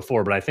cost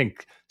before, but I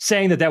think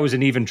saying that was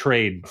an even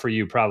trade for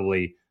you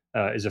probably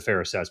is a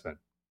fair assessment.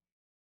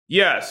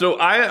 Yeah, so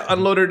I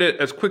unloaded it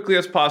as quickly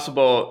as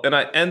possible, and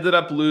I ended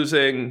up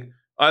losing.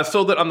 I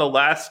sold it on the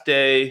last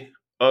day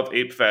of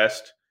Ape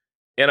Fest,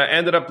 and I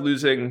ended up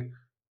losing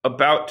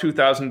about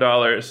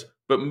 $2,000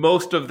 but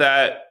most of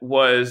that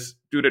was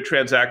due to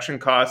transaction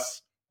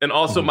costs and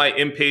also my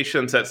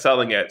impatience at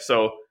selling it.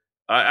 So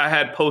I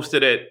had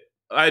posted it.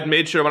 I had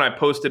made sure when I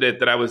posted it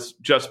that I was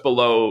just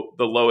below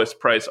the lowest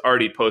price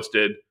already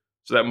posted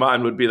so that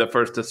mine would be the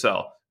first to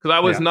sell. Because I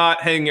was not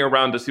hanging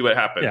around to see what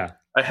happened. Yeah.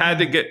 I had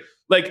to get,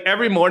 like,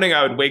 every morning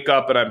I would wake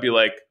up and I'd be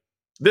like,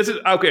 this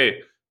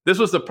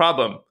was the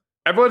problem.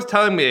 Everyone's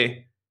telling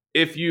me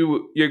if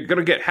you're going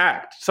to get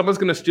hacked, someone's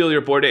going to steal your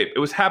Bored Ape. It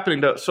was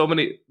happening to so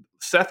many.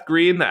 Seth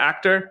Green, the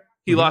actor,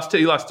 he lost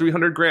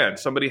 $300,000.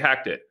 Somebody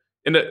hacked it.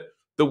 And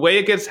the way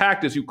it gets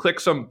hacked is you click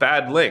some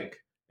bad link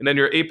and then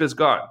your ape is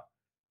gone.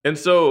 And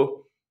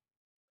so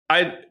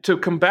to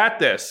combat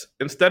this,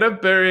 instead of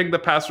burying the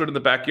password in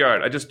the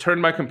backyard, I just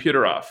turned my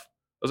computer off.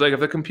 I was like, if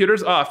the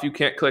computer's off, you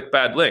can't click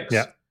bad links.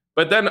 Yeah.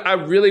 But then I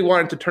really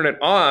wanted to turn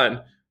it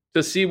on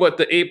to see what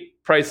the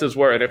ape prices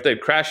were and if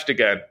they'd crashed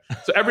again.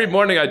 So every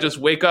morning I just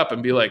wake up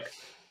and be like,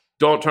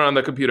 don't turn on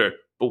the computer.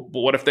 But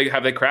what if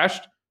they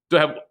crashed?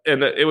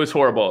 And it was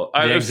horrible.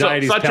 It was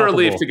such a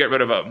relief to get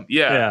rid of them.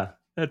 Yeah.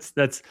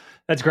 That's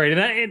great.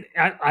 And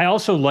I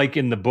also like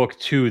in the book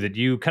too that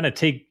you kind of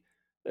take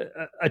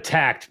a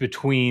tact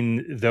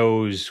between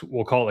those,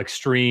 we'll call it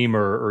extreme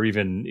or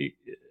even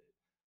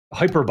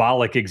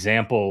hyperbolic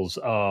examples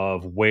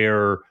of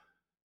where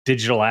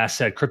digital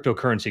asset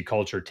cryptocurrency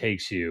culture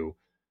takes you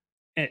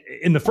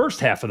in the first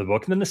half of the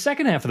book. And then the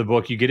second half of the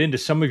book, you get into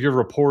some of your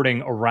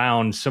reporting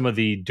around some of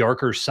the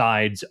darker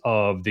sides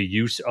of the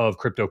use of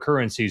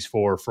cryptocurrencies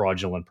for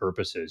fraudulent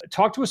purposes.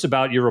 Talk to us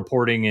about your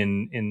reporting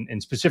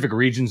in specific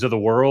regions of the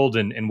world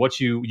and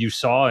what you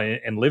saw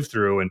and lived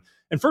through.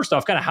 And first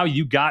off, kind of how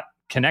you got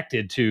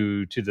connected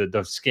to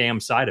the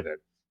scam side of it.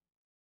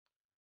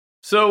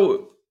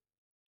 So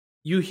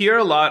you hear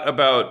a lot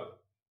about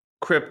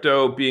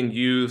crypto being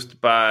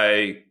used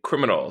by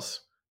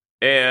criminals.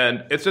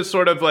 And it's just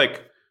sort of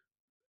like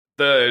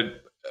a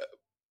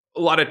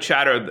lot of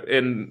chatter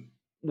in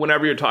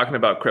whenever you're talking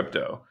about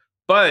crypto.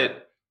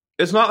 But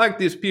it's not like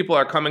these people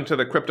are coming to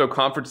the crypto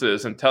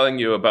conferences and telling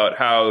you about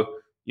how,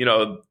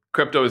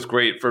 crypto is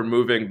great for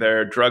moving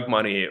their drug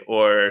money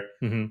or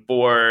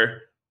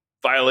for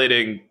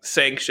violating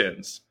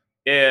sanctions.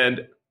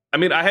 And I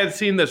mean, I had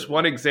seen this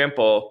one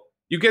example.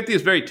 You get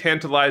these very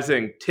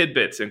tantalizing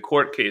tidbits in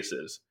court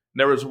cases.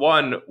 There was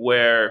one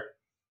where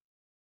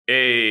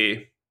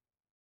a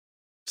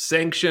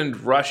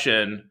sanctioned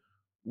Russian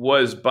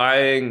was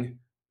buying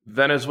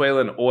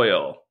Venezuelan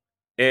oil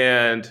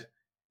and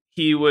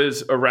he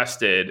was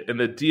arrested, and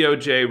the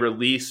DOJ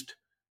released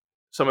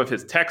some of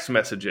his text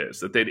messages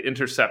that they'd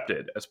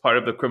intercepted as part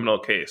of the criminal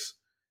case.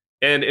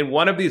 And in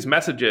one of these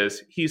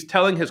messages, he's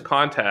telling his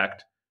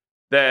contact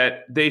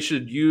that they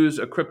should use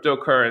a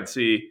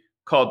cryptocurrency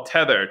called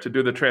Tether to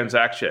do the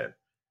transaction.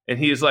 And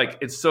he's like,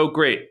 it's so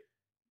great.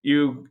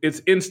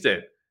 It's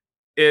instant.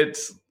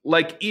 It's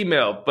like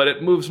email, but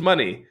it moves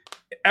money.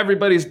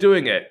 Everybody's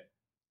doing it.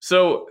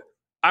 So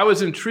I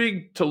was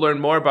intrigued to learn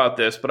more about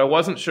this, but I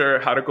wasn't sure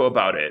how to go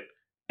about it.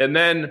 And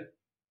then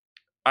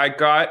I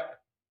got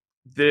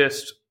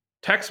this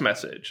text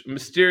message, a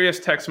mysterious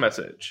text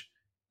message.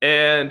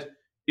 And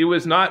it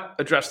was not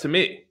addressed to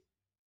me.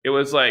 It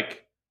was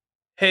like,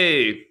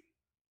 hey,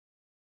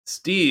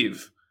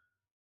 Steve,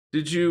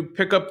 did you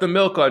pick up the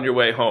milk on your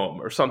way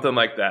home or something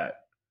like that?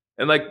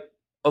 And like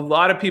a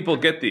lot of people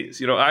get these,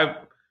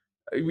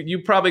 you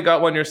probably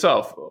got one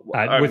yourself.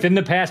 Within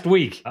the past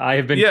week, I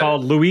have been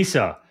called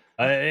Louisa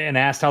and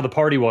asked how the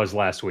party was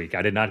last week.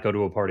 I did not go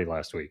to a party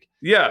last week.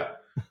 Yeah.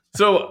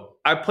 So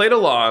I played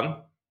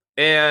along,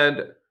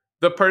 and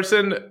the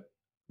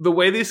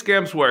way these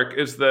scams work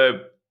is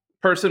the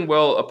person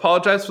will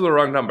apologize for the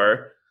wrong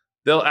number.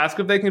 They'll ask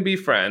if they can be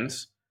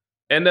friends,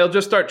 and they'll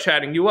just start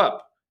chatting you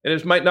up. And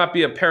it might not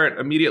be apparent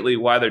immediately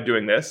why they're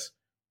doing this,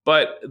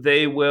 but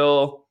they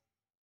will.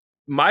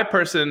 My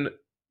person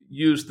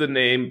used the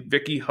name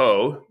Vicky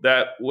Ho.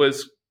 That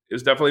is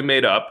definitely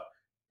made up.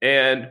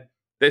 And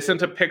they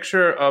sent a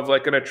picture of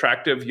like an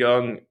attractive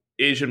young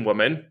Asian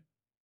woman.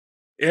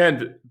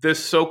 And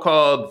this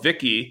so-called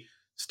Vicky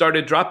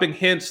started dropping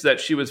hints that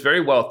she was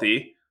very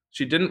wealthy.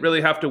 She didn't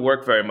really have to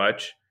work very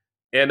much.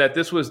 And that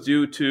this was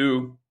due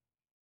to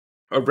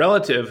a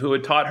relative who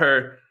had taught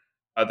her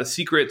the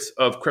secrets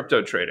of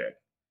crypto trading.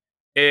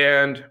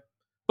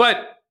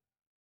 But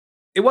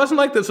it wasn't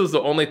like this was the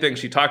only thing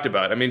she talked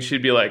about. I mean,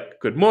 she'd be like,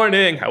 good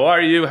morning, how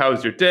are you? How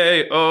was your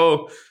day?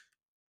 Oh,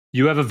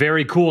 you have a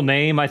very cool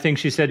name, I think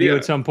she said to you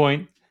at some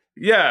point.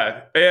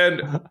 Yeah.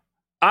 And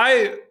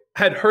I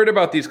had heard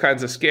about these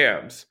kinds of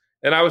scams.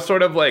 And I was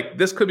sort of like,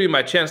 this could be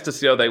my chance to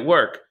see how they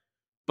work.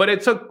 But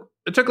it took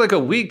like a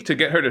week to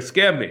get her to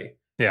scam me.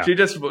 Yeah. She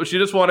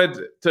just wanted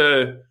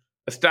to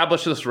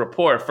establish this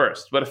rapport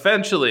first. But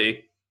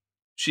eventually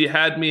she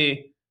had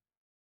me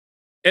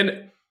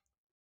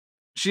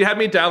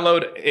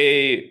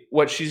download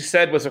what she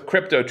said was a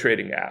crypto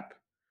trading app.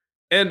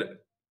 And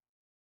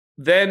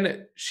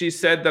then she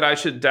said that I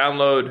should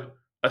download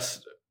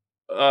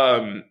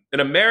an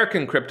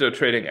American crypto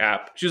trading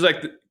app. She's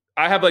like,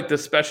 I have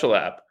this special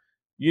app.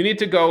 You need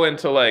to go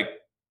into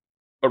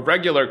a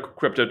regular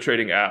crypto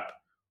trading app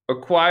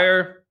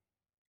acquire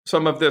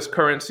some of this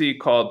currency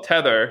called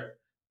Tether,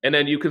 and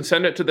then you can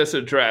send it to this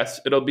address.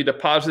 It'll be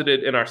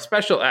deposited in our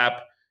special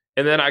app,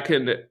 and then I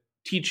can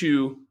teach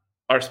you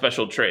our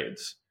special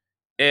trades.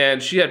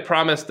 And she had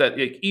promised that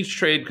each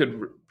trade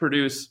could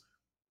produce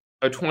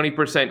a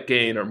 20%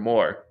 gain or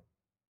more.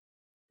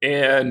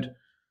 And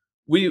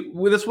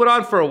this went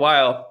on for a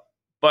while,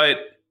 but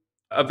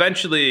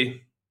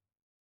eventually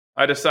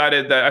I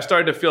decided that I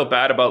started to feel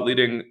bad about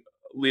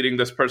leading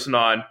this person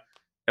on.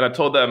 And I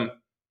told them,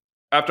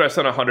 after I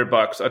sent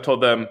 $100, I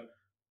told them,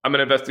 I'm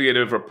an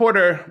investigative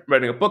reporter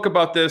writing a book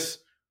about this.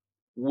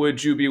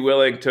 Would you be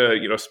willing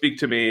to, speak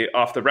to me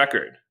off the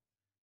record?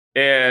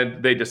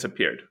 And they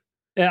disappeared.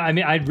 Yeah, I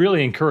mean, I'd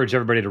really encourage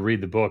everybody to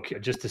read the book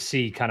just to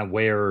see kind of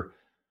where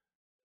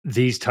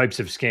these types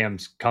of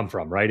scams come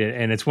from, right?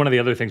 And it's one of the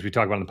other things we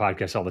talk about on the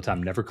podcast all the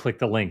time. Never click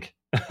the link,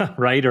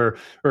 right? Or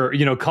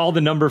call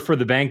the number for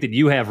the bank that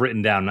you have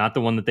written down, not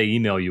the one that they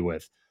email you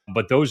with.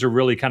 But those are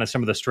really kind of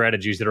some of the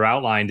strategies that are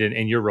outlined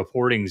in your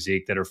reporting,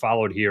 Zeke, that are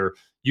followed here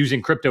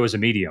using crypto as a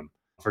medium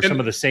for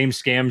some of the same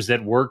scams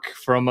that work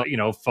from,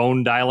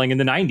 phone dialing in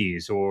the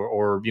 90s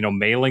or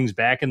mailings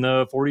back in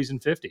the 40s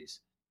and 50s.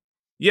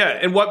 Yeah.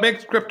 And what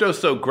makes crypto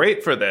so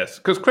great for this?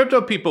 Because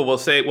crypto people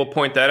will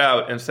point that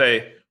out and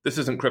say, this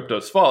isn't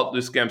crypto's fault.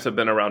 These scams have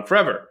been around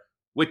forever,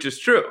 which is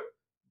true.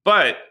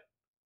 But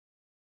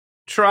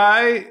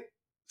try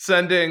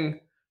sending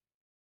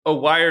a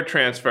wire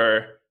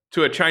transfer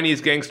to a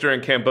Chinese gangster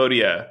in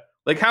Cambodia.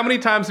 Like, how many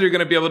times are you going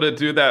to be able to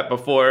do that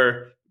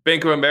before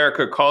Bank of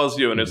America calls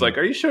you and is like,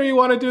 are you sure you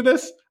want to do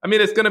this? I mean,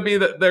 it's going to be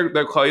that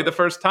they'll call you the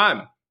first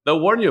time.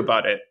 They'll warn you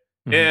about it.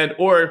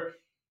 Or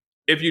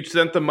if you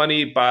sent the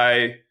money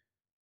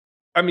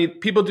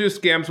people do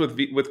scams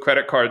with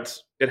credit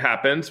cards. It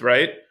happens,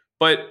 right?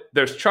 But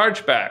there's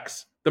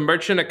chargebacks. The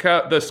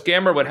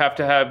scammer would have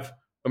to have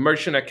a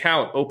merchant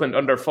account opened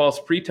under false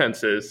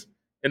pretenses,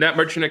 and that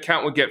merchant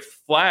account would get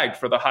flagged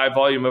for the high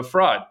volume of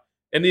fraud.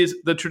 And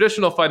the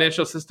traditional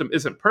financial system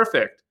isn't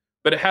perfect,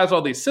 but it has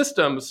all these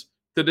systems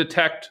to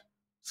detect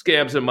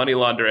scams and money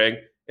laundering,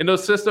 and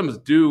those systems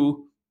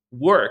do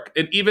work.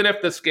 And even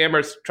if the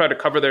scammers try to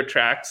cover their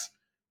tracks,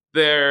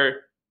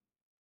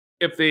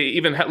 if they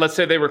even let's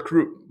say they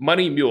recruit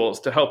money mules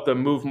to help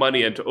them move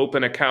money and to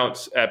open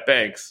accounts at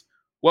banks,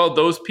 well,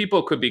 those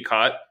people could be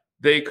caught.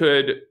 They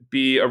could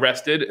be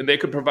arrested, and they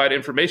could provide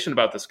information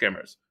about the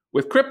scammers.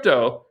 With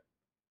crypto,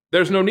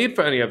 there's no need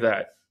for any of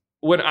that.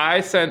 When I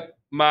sent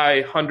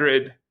my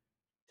 100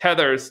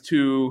 tethers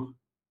to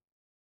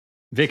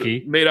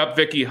Vicky, made up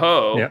Vicky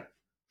Ho, yep.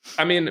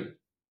 I mean,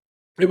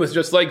 it was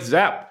just like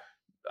Zap.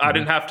 I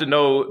didn't have to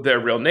know their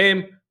real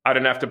name. I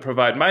didn't have to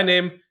provide my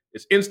name.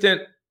 It's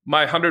instant.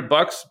 My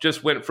 $100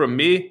 just went from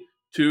me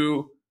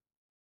to,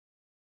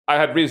 I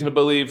had reason to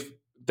believe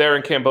they're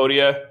in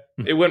Cambodia.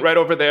 It went right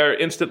over there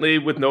instantly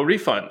with no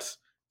refunds.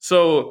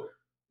 So,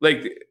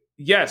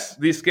 yes,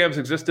 these scams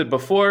existed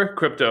before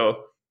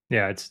crypto.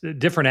 Yeah, it's a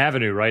different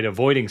avenue, right?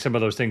 Avoiding some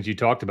of those things you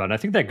talked about. And I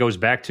think that goes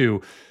back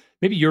to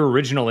maybe your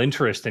original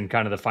interest in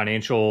kind of the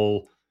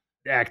financial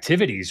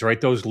activities,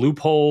 right? Those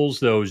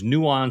loopholes, those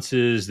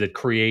nuances that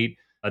create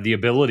the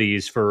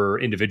abilities for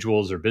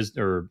individuals or business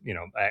or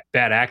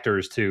bad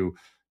actors to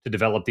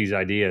develop these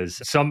ideas.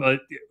 Some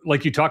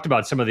like you talked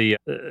about, some of the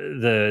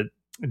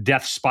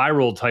death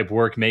spiral type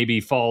work maybe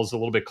falls a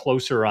little bit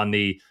closer on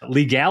the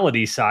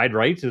legality side,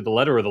 right, to the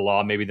letter of the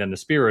law, maybe than the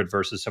spirit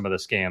versus some of the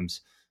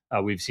scams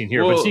we've seen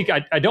here. Well, but Zeke,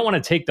 I don't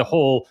want to take the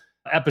whole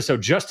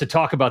episode just to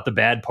talk about the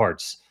bad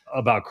parts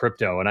about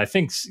crypto. And I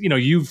think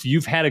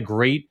you've had a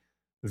great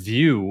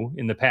view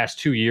in the past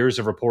 2 years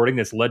of reporting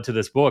that's led to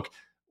this book.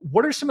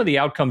 What are some of the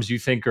outcomes you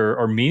think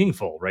are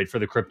meaningful, right, for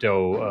the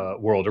crypto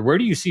world, or where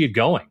do you see it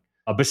going?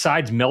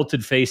 Besides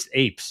melted-faced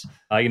apes,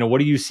 what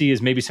do you see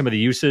as maybe some of the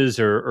uses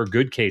or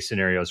good case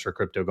scenarios for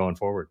crypto going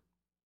forward?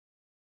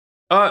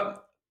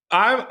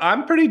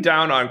 I'm pretty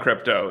down on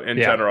crypto in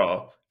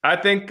general. I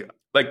think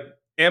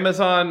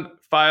Amazon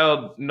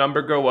filed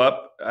number go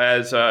up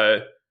as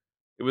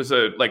it was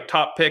a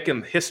top pick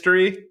in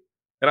history,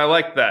 and I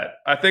like that.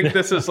 I think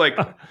this is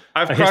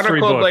I've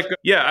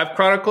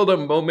chronicled a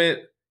moment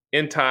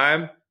in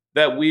time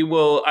that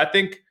I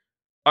think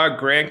our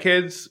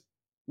grandkids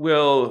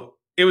will.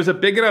 It was a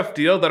big enough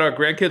deal that our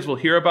grandkids will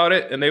hear about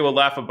it and they will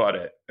laugh about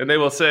it. And they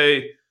will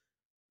say,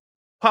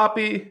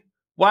 Poppy,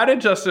 why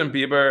did Justin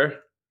Bieber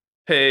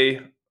pay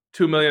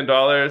 $2 million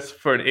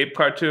for an ape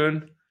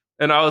cartoon?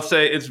 And I will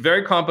say, it's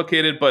very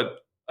complicated, but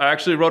I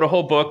actually wrote a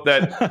whole book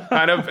that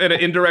kind of in an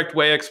indirect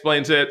way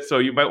explains it. So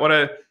you might want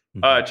to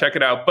check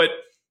it out. But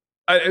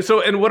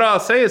what I'll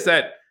say is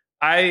that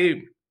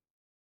I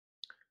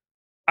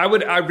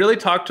really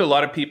talk to a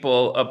lot of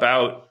people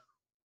about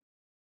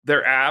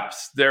their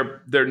apps,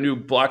 their new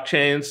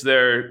blockchains,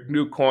 their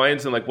new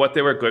coins, and what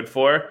they were good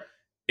for.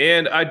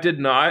 And I did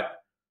not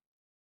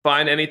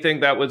find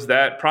anything that was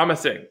that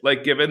promising.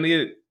 Given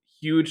the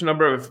huge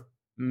number of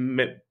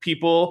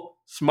people,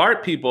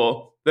 smart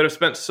people that have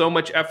spent so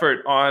much effort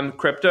on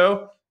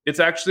crypto, it's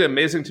actually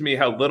amazing to me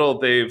how little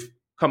they've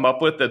come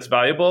up with that's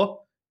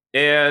valuable.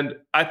 And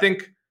I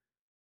think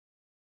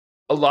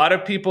a lot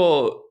of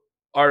people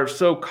are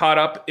so caught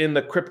up in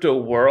the crypto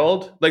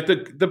world. Like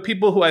the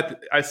people who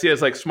I see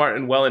as like smart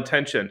and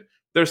well-intentioned,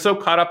 they're so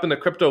caught up in the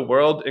crypto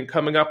world and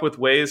coming up with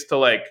ways to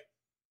like,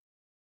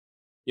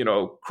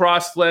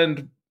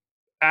 cross-lend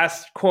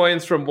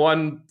coins from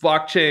one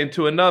blockchain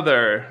to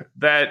another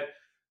that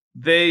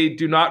they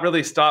do not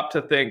really stop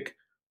to think,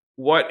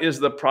 what is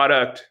the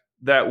product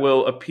that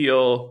will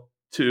appeal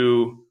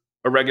to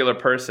a regular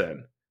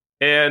person?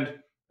 And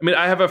I mean,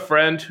 I have a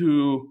friend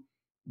who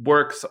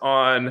works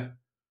on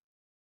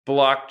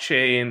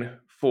blockchain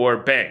for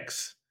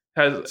banks.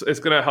 It's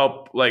going to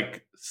help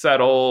like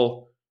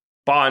settle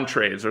bond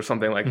trades or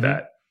something like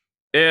that.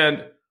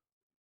 And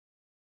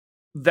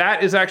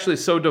that is actually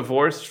so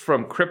divorced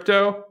from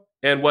crypto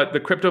and what the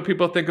crypto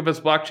people think of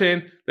as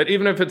blockchain that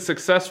even if it's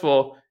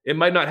successful, it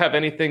might not have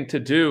anything to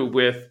do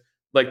with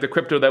like the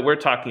crypto that we're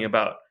talking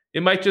about.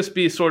 It might just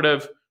be sort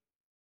of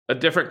a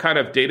different kind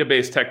of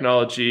database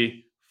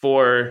technology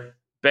for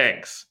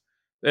banks.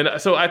 And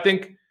so I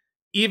think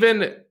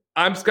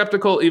I'm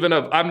skeptical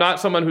I'm not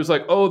someone who's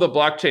like, oh, the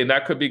blockchain,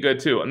 that could be good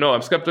too. No,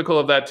 I'm skeptical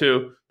of that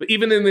too. But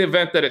even in the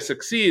event that it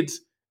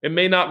succeeds, it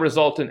may not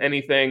result in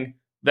anything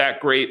that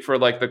great for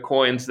like the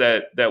coins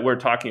that we're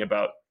talking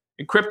about.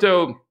 In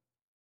crypto,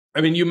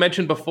 I mean, you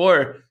mentioned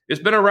before,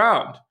 it's been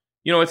around.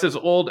 It's as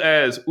old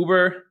as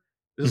Uber,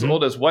 it's as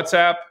old as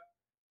WhatsApp.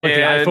 Like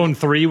the iPhone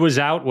 3 was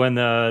out when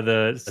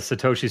the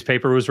Satoshi's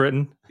paper was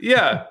written.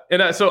 Yeah.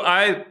 And so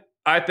I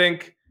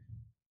think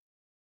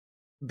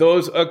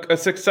a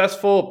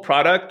successful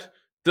product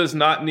does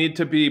not need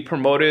to be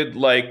promoted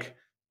like,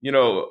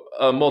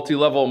 a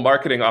multi-level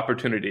marketing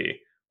opportunity.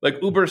 Like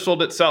Uber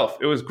sold itself.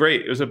 It was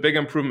great. It was a big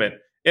improvement.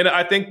 And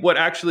I think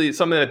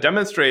something that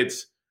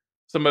demonstrates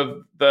some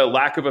of the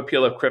lack of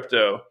appeal of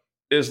crypto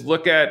is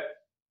look at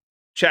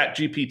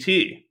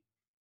ChatGPT.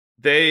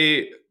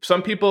 There's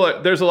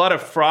a lot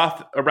of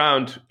froth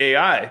around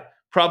AI.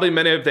 Probably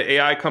many of the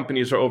AI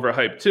companies are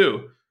overhyped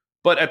too.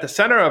 But at the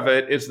center of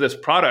it is this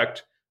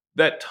product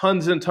that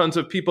tons and tons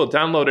of people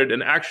downloaded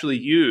and actually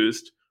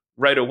used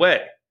right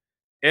away.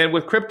 And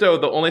with crypto,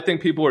 the only thing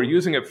people were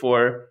using it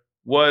for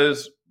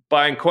was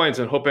buying coins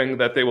and hoping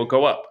that they will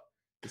go up.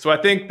 So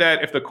I think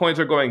that if the coins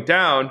are going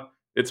down,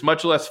 it's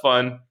much less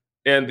fun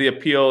and the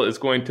appeal is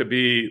going to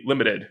be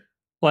limited.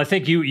 Well, I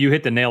think you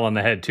hit the nail on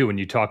the head too when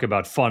you talk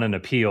about fun and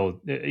appeal.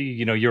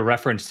 Your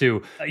reference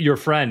to your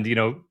friend,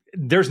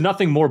 there's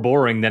nothing more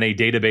boring than a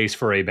database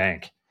for a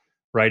bank,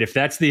 right? If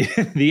that's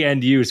the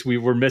end use,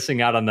 we're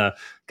missing out on the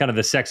kind of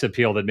the sex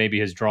appeal that maybe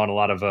has drawn a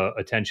lot of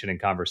attention and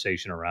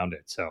conversation around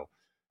it. So,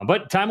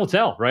 but time will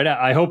tell, right?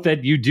 I hope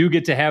that you do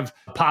get to have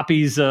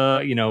Poppy's,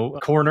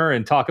 corner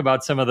and talk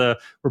about some of the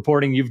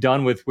reporting you've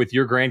done with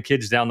your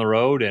grandkids down the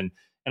road. And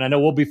I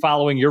know we'll be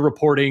following your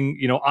reporting,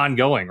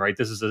 ongoing, right?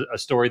 This is a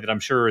story that I'm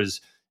sure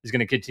is going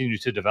to continue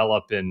to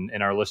develop and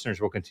our listeners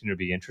will continue to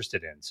be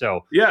interested in.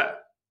 So, yeah,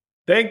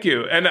 thank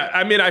you. And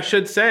I mean, I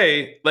should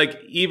say, like,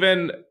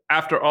 even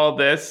after all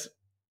this,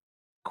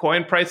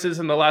 coin prices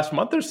in the last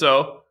month or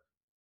so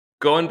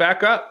going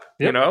back up,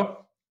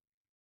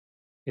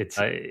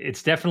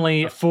 It's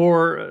definitely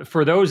for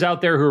those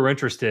out there who are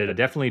interested,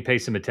 definitely pay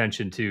some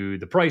attention to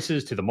the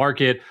prices, to the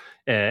market,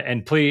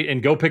 and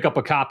go pick up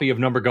a copy of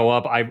Number Go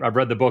Up. I've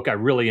read the book. I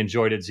really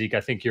enjoyed it, Zeke.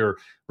 I think your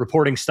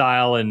reporting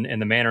style and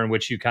the manner in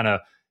which you kind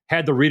of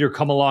had the reader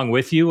come along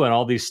with you and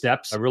all these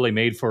steps really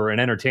made for an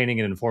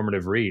entertaining and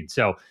informative read.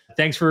 So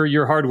thanks for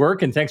your hard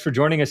work and thanks for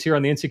joining us here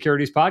on the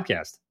inSecurities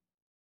podcast.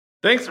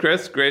 Thanks,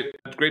 Chris. Great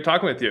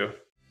talking with you.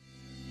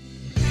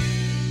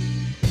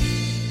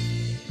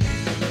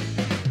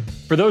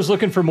 For those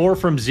looking for more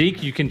from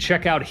Zeke, you can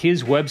check out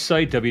his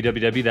website,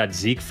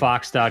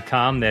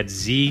 www.zekefaux.com.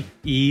 That's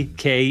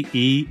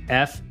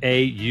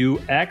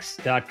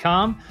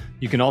ZEKEFAUX.com.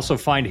 You can also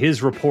find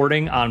his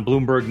reporting on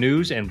Bloomberg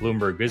News and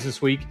Bloomberg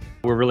Business Week.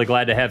 We're really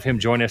glad to have him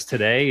join us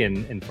today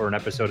and for an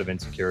episode of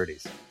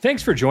inSecurities.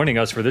 Thanks for joining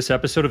us for this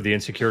episode of the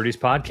inSecurities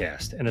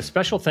podcast, and a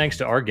special thanks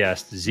to our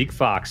guest, Zeke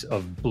Faux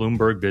of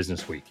Bloomberg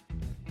Business Week.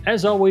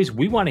 As always,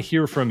 we want to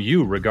hear from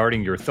you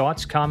regarding your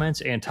thoughts,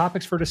 comments, and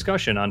topics for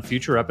discussion on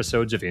future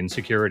episodes of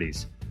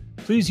inSecurities.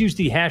 Please use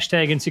the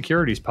hashtag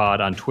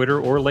inSecuritiesPod on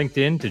Twitter or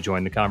LinkedIn to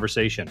join the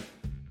conversation.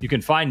 You can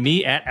find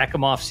me at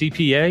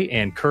EkimofCPA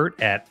and Kurt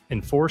at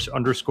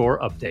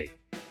Enforce_update.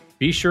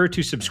 Be sure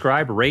to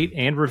subscribe, rate,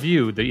 and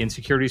review the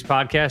inSecurities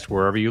podcast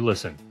wherever you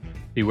listen.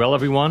 Be well,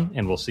 everyone,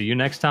 and we'll see you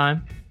next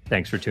time.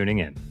 Thanks for tuning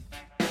in.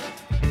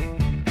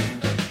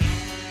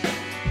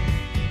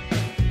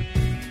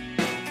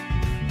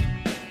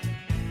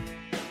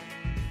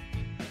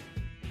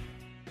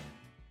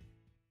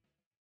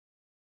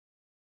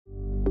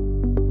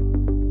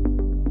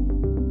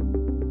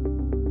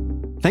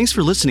 Thanks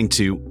for listening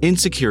to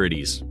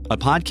inSecurities, a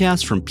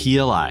podcast from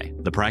PLI,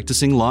 the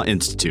Practicing Law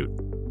Institute.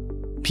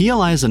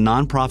 PLI is a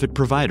nonprofit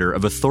provider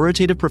of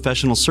authoritative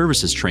professional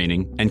services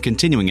training and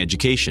continuing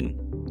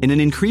education. In an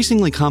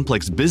increasingly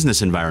complex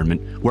business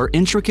environment where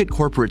intricate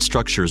corporate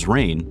structures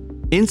reign,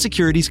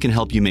 inSecurities can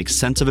help you make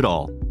sense of it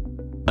all.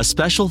 A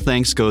special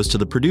thanks goes to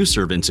the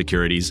producer of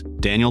inSecurities,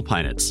 Daniel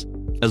Peinitz.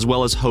 as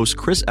well as hosts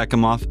Chris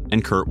Eckimoff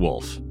and Kurt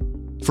Wolf.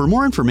 For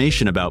more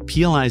information about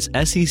PLI's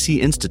SEC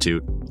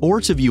Institute, or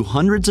to view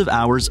hundreds of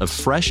hours of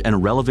fresh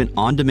and relevant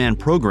on-demand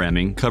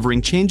programming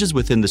covering changes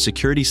within the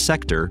security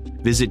sector,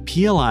 visit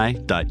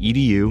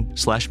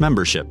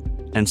pli.edu/membership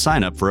and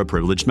sign up for a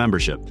privileged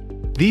membership.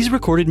 These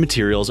recorded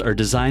materials are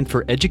designed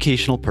for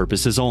educational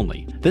purposes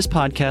only. This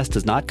podcast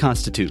does not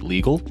constitute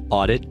legal,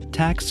 audit,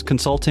 tax,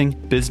 consulting,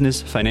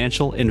 business,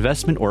 financial,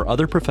 investment, or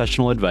other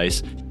professional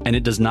advice, and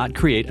it does not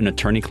create an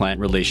attorney-client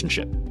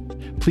relationship.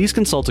 Please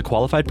consult a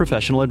qualified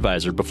professional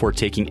advisor before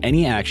taking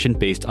any action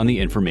based on the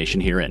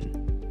information herein.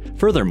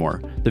 Furthermore,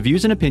 the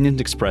views and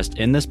opinions expressed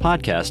in this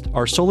podcast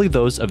are solely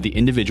those of the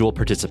individual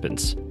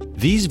participants.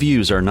 These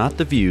views are not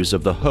the views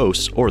of the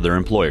hosts or their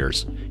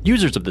employers.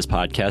 Users of this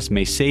podcast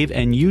may save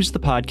and use the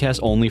podcast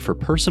only for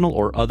personal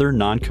or other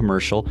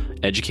non-commercial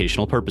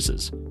educational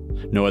purposes.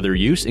 No other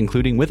use,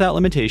 including without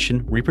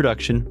limitation,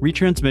 reproduction,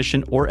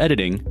 retransmission, or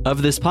editing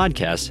of this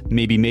podcast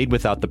may be made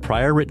without the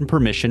prior written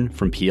permission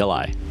from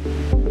PLI.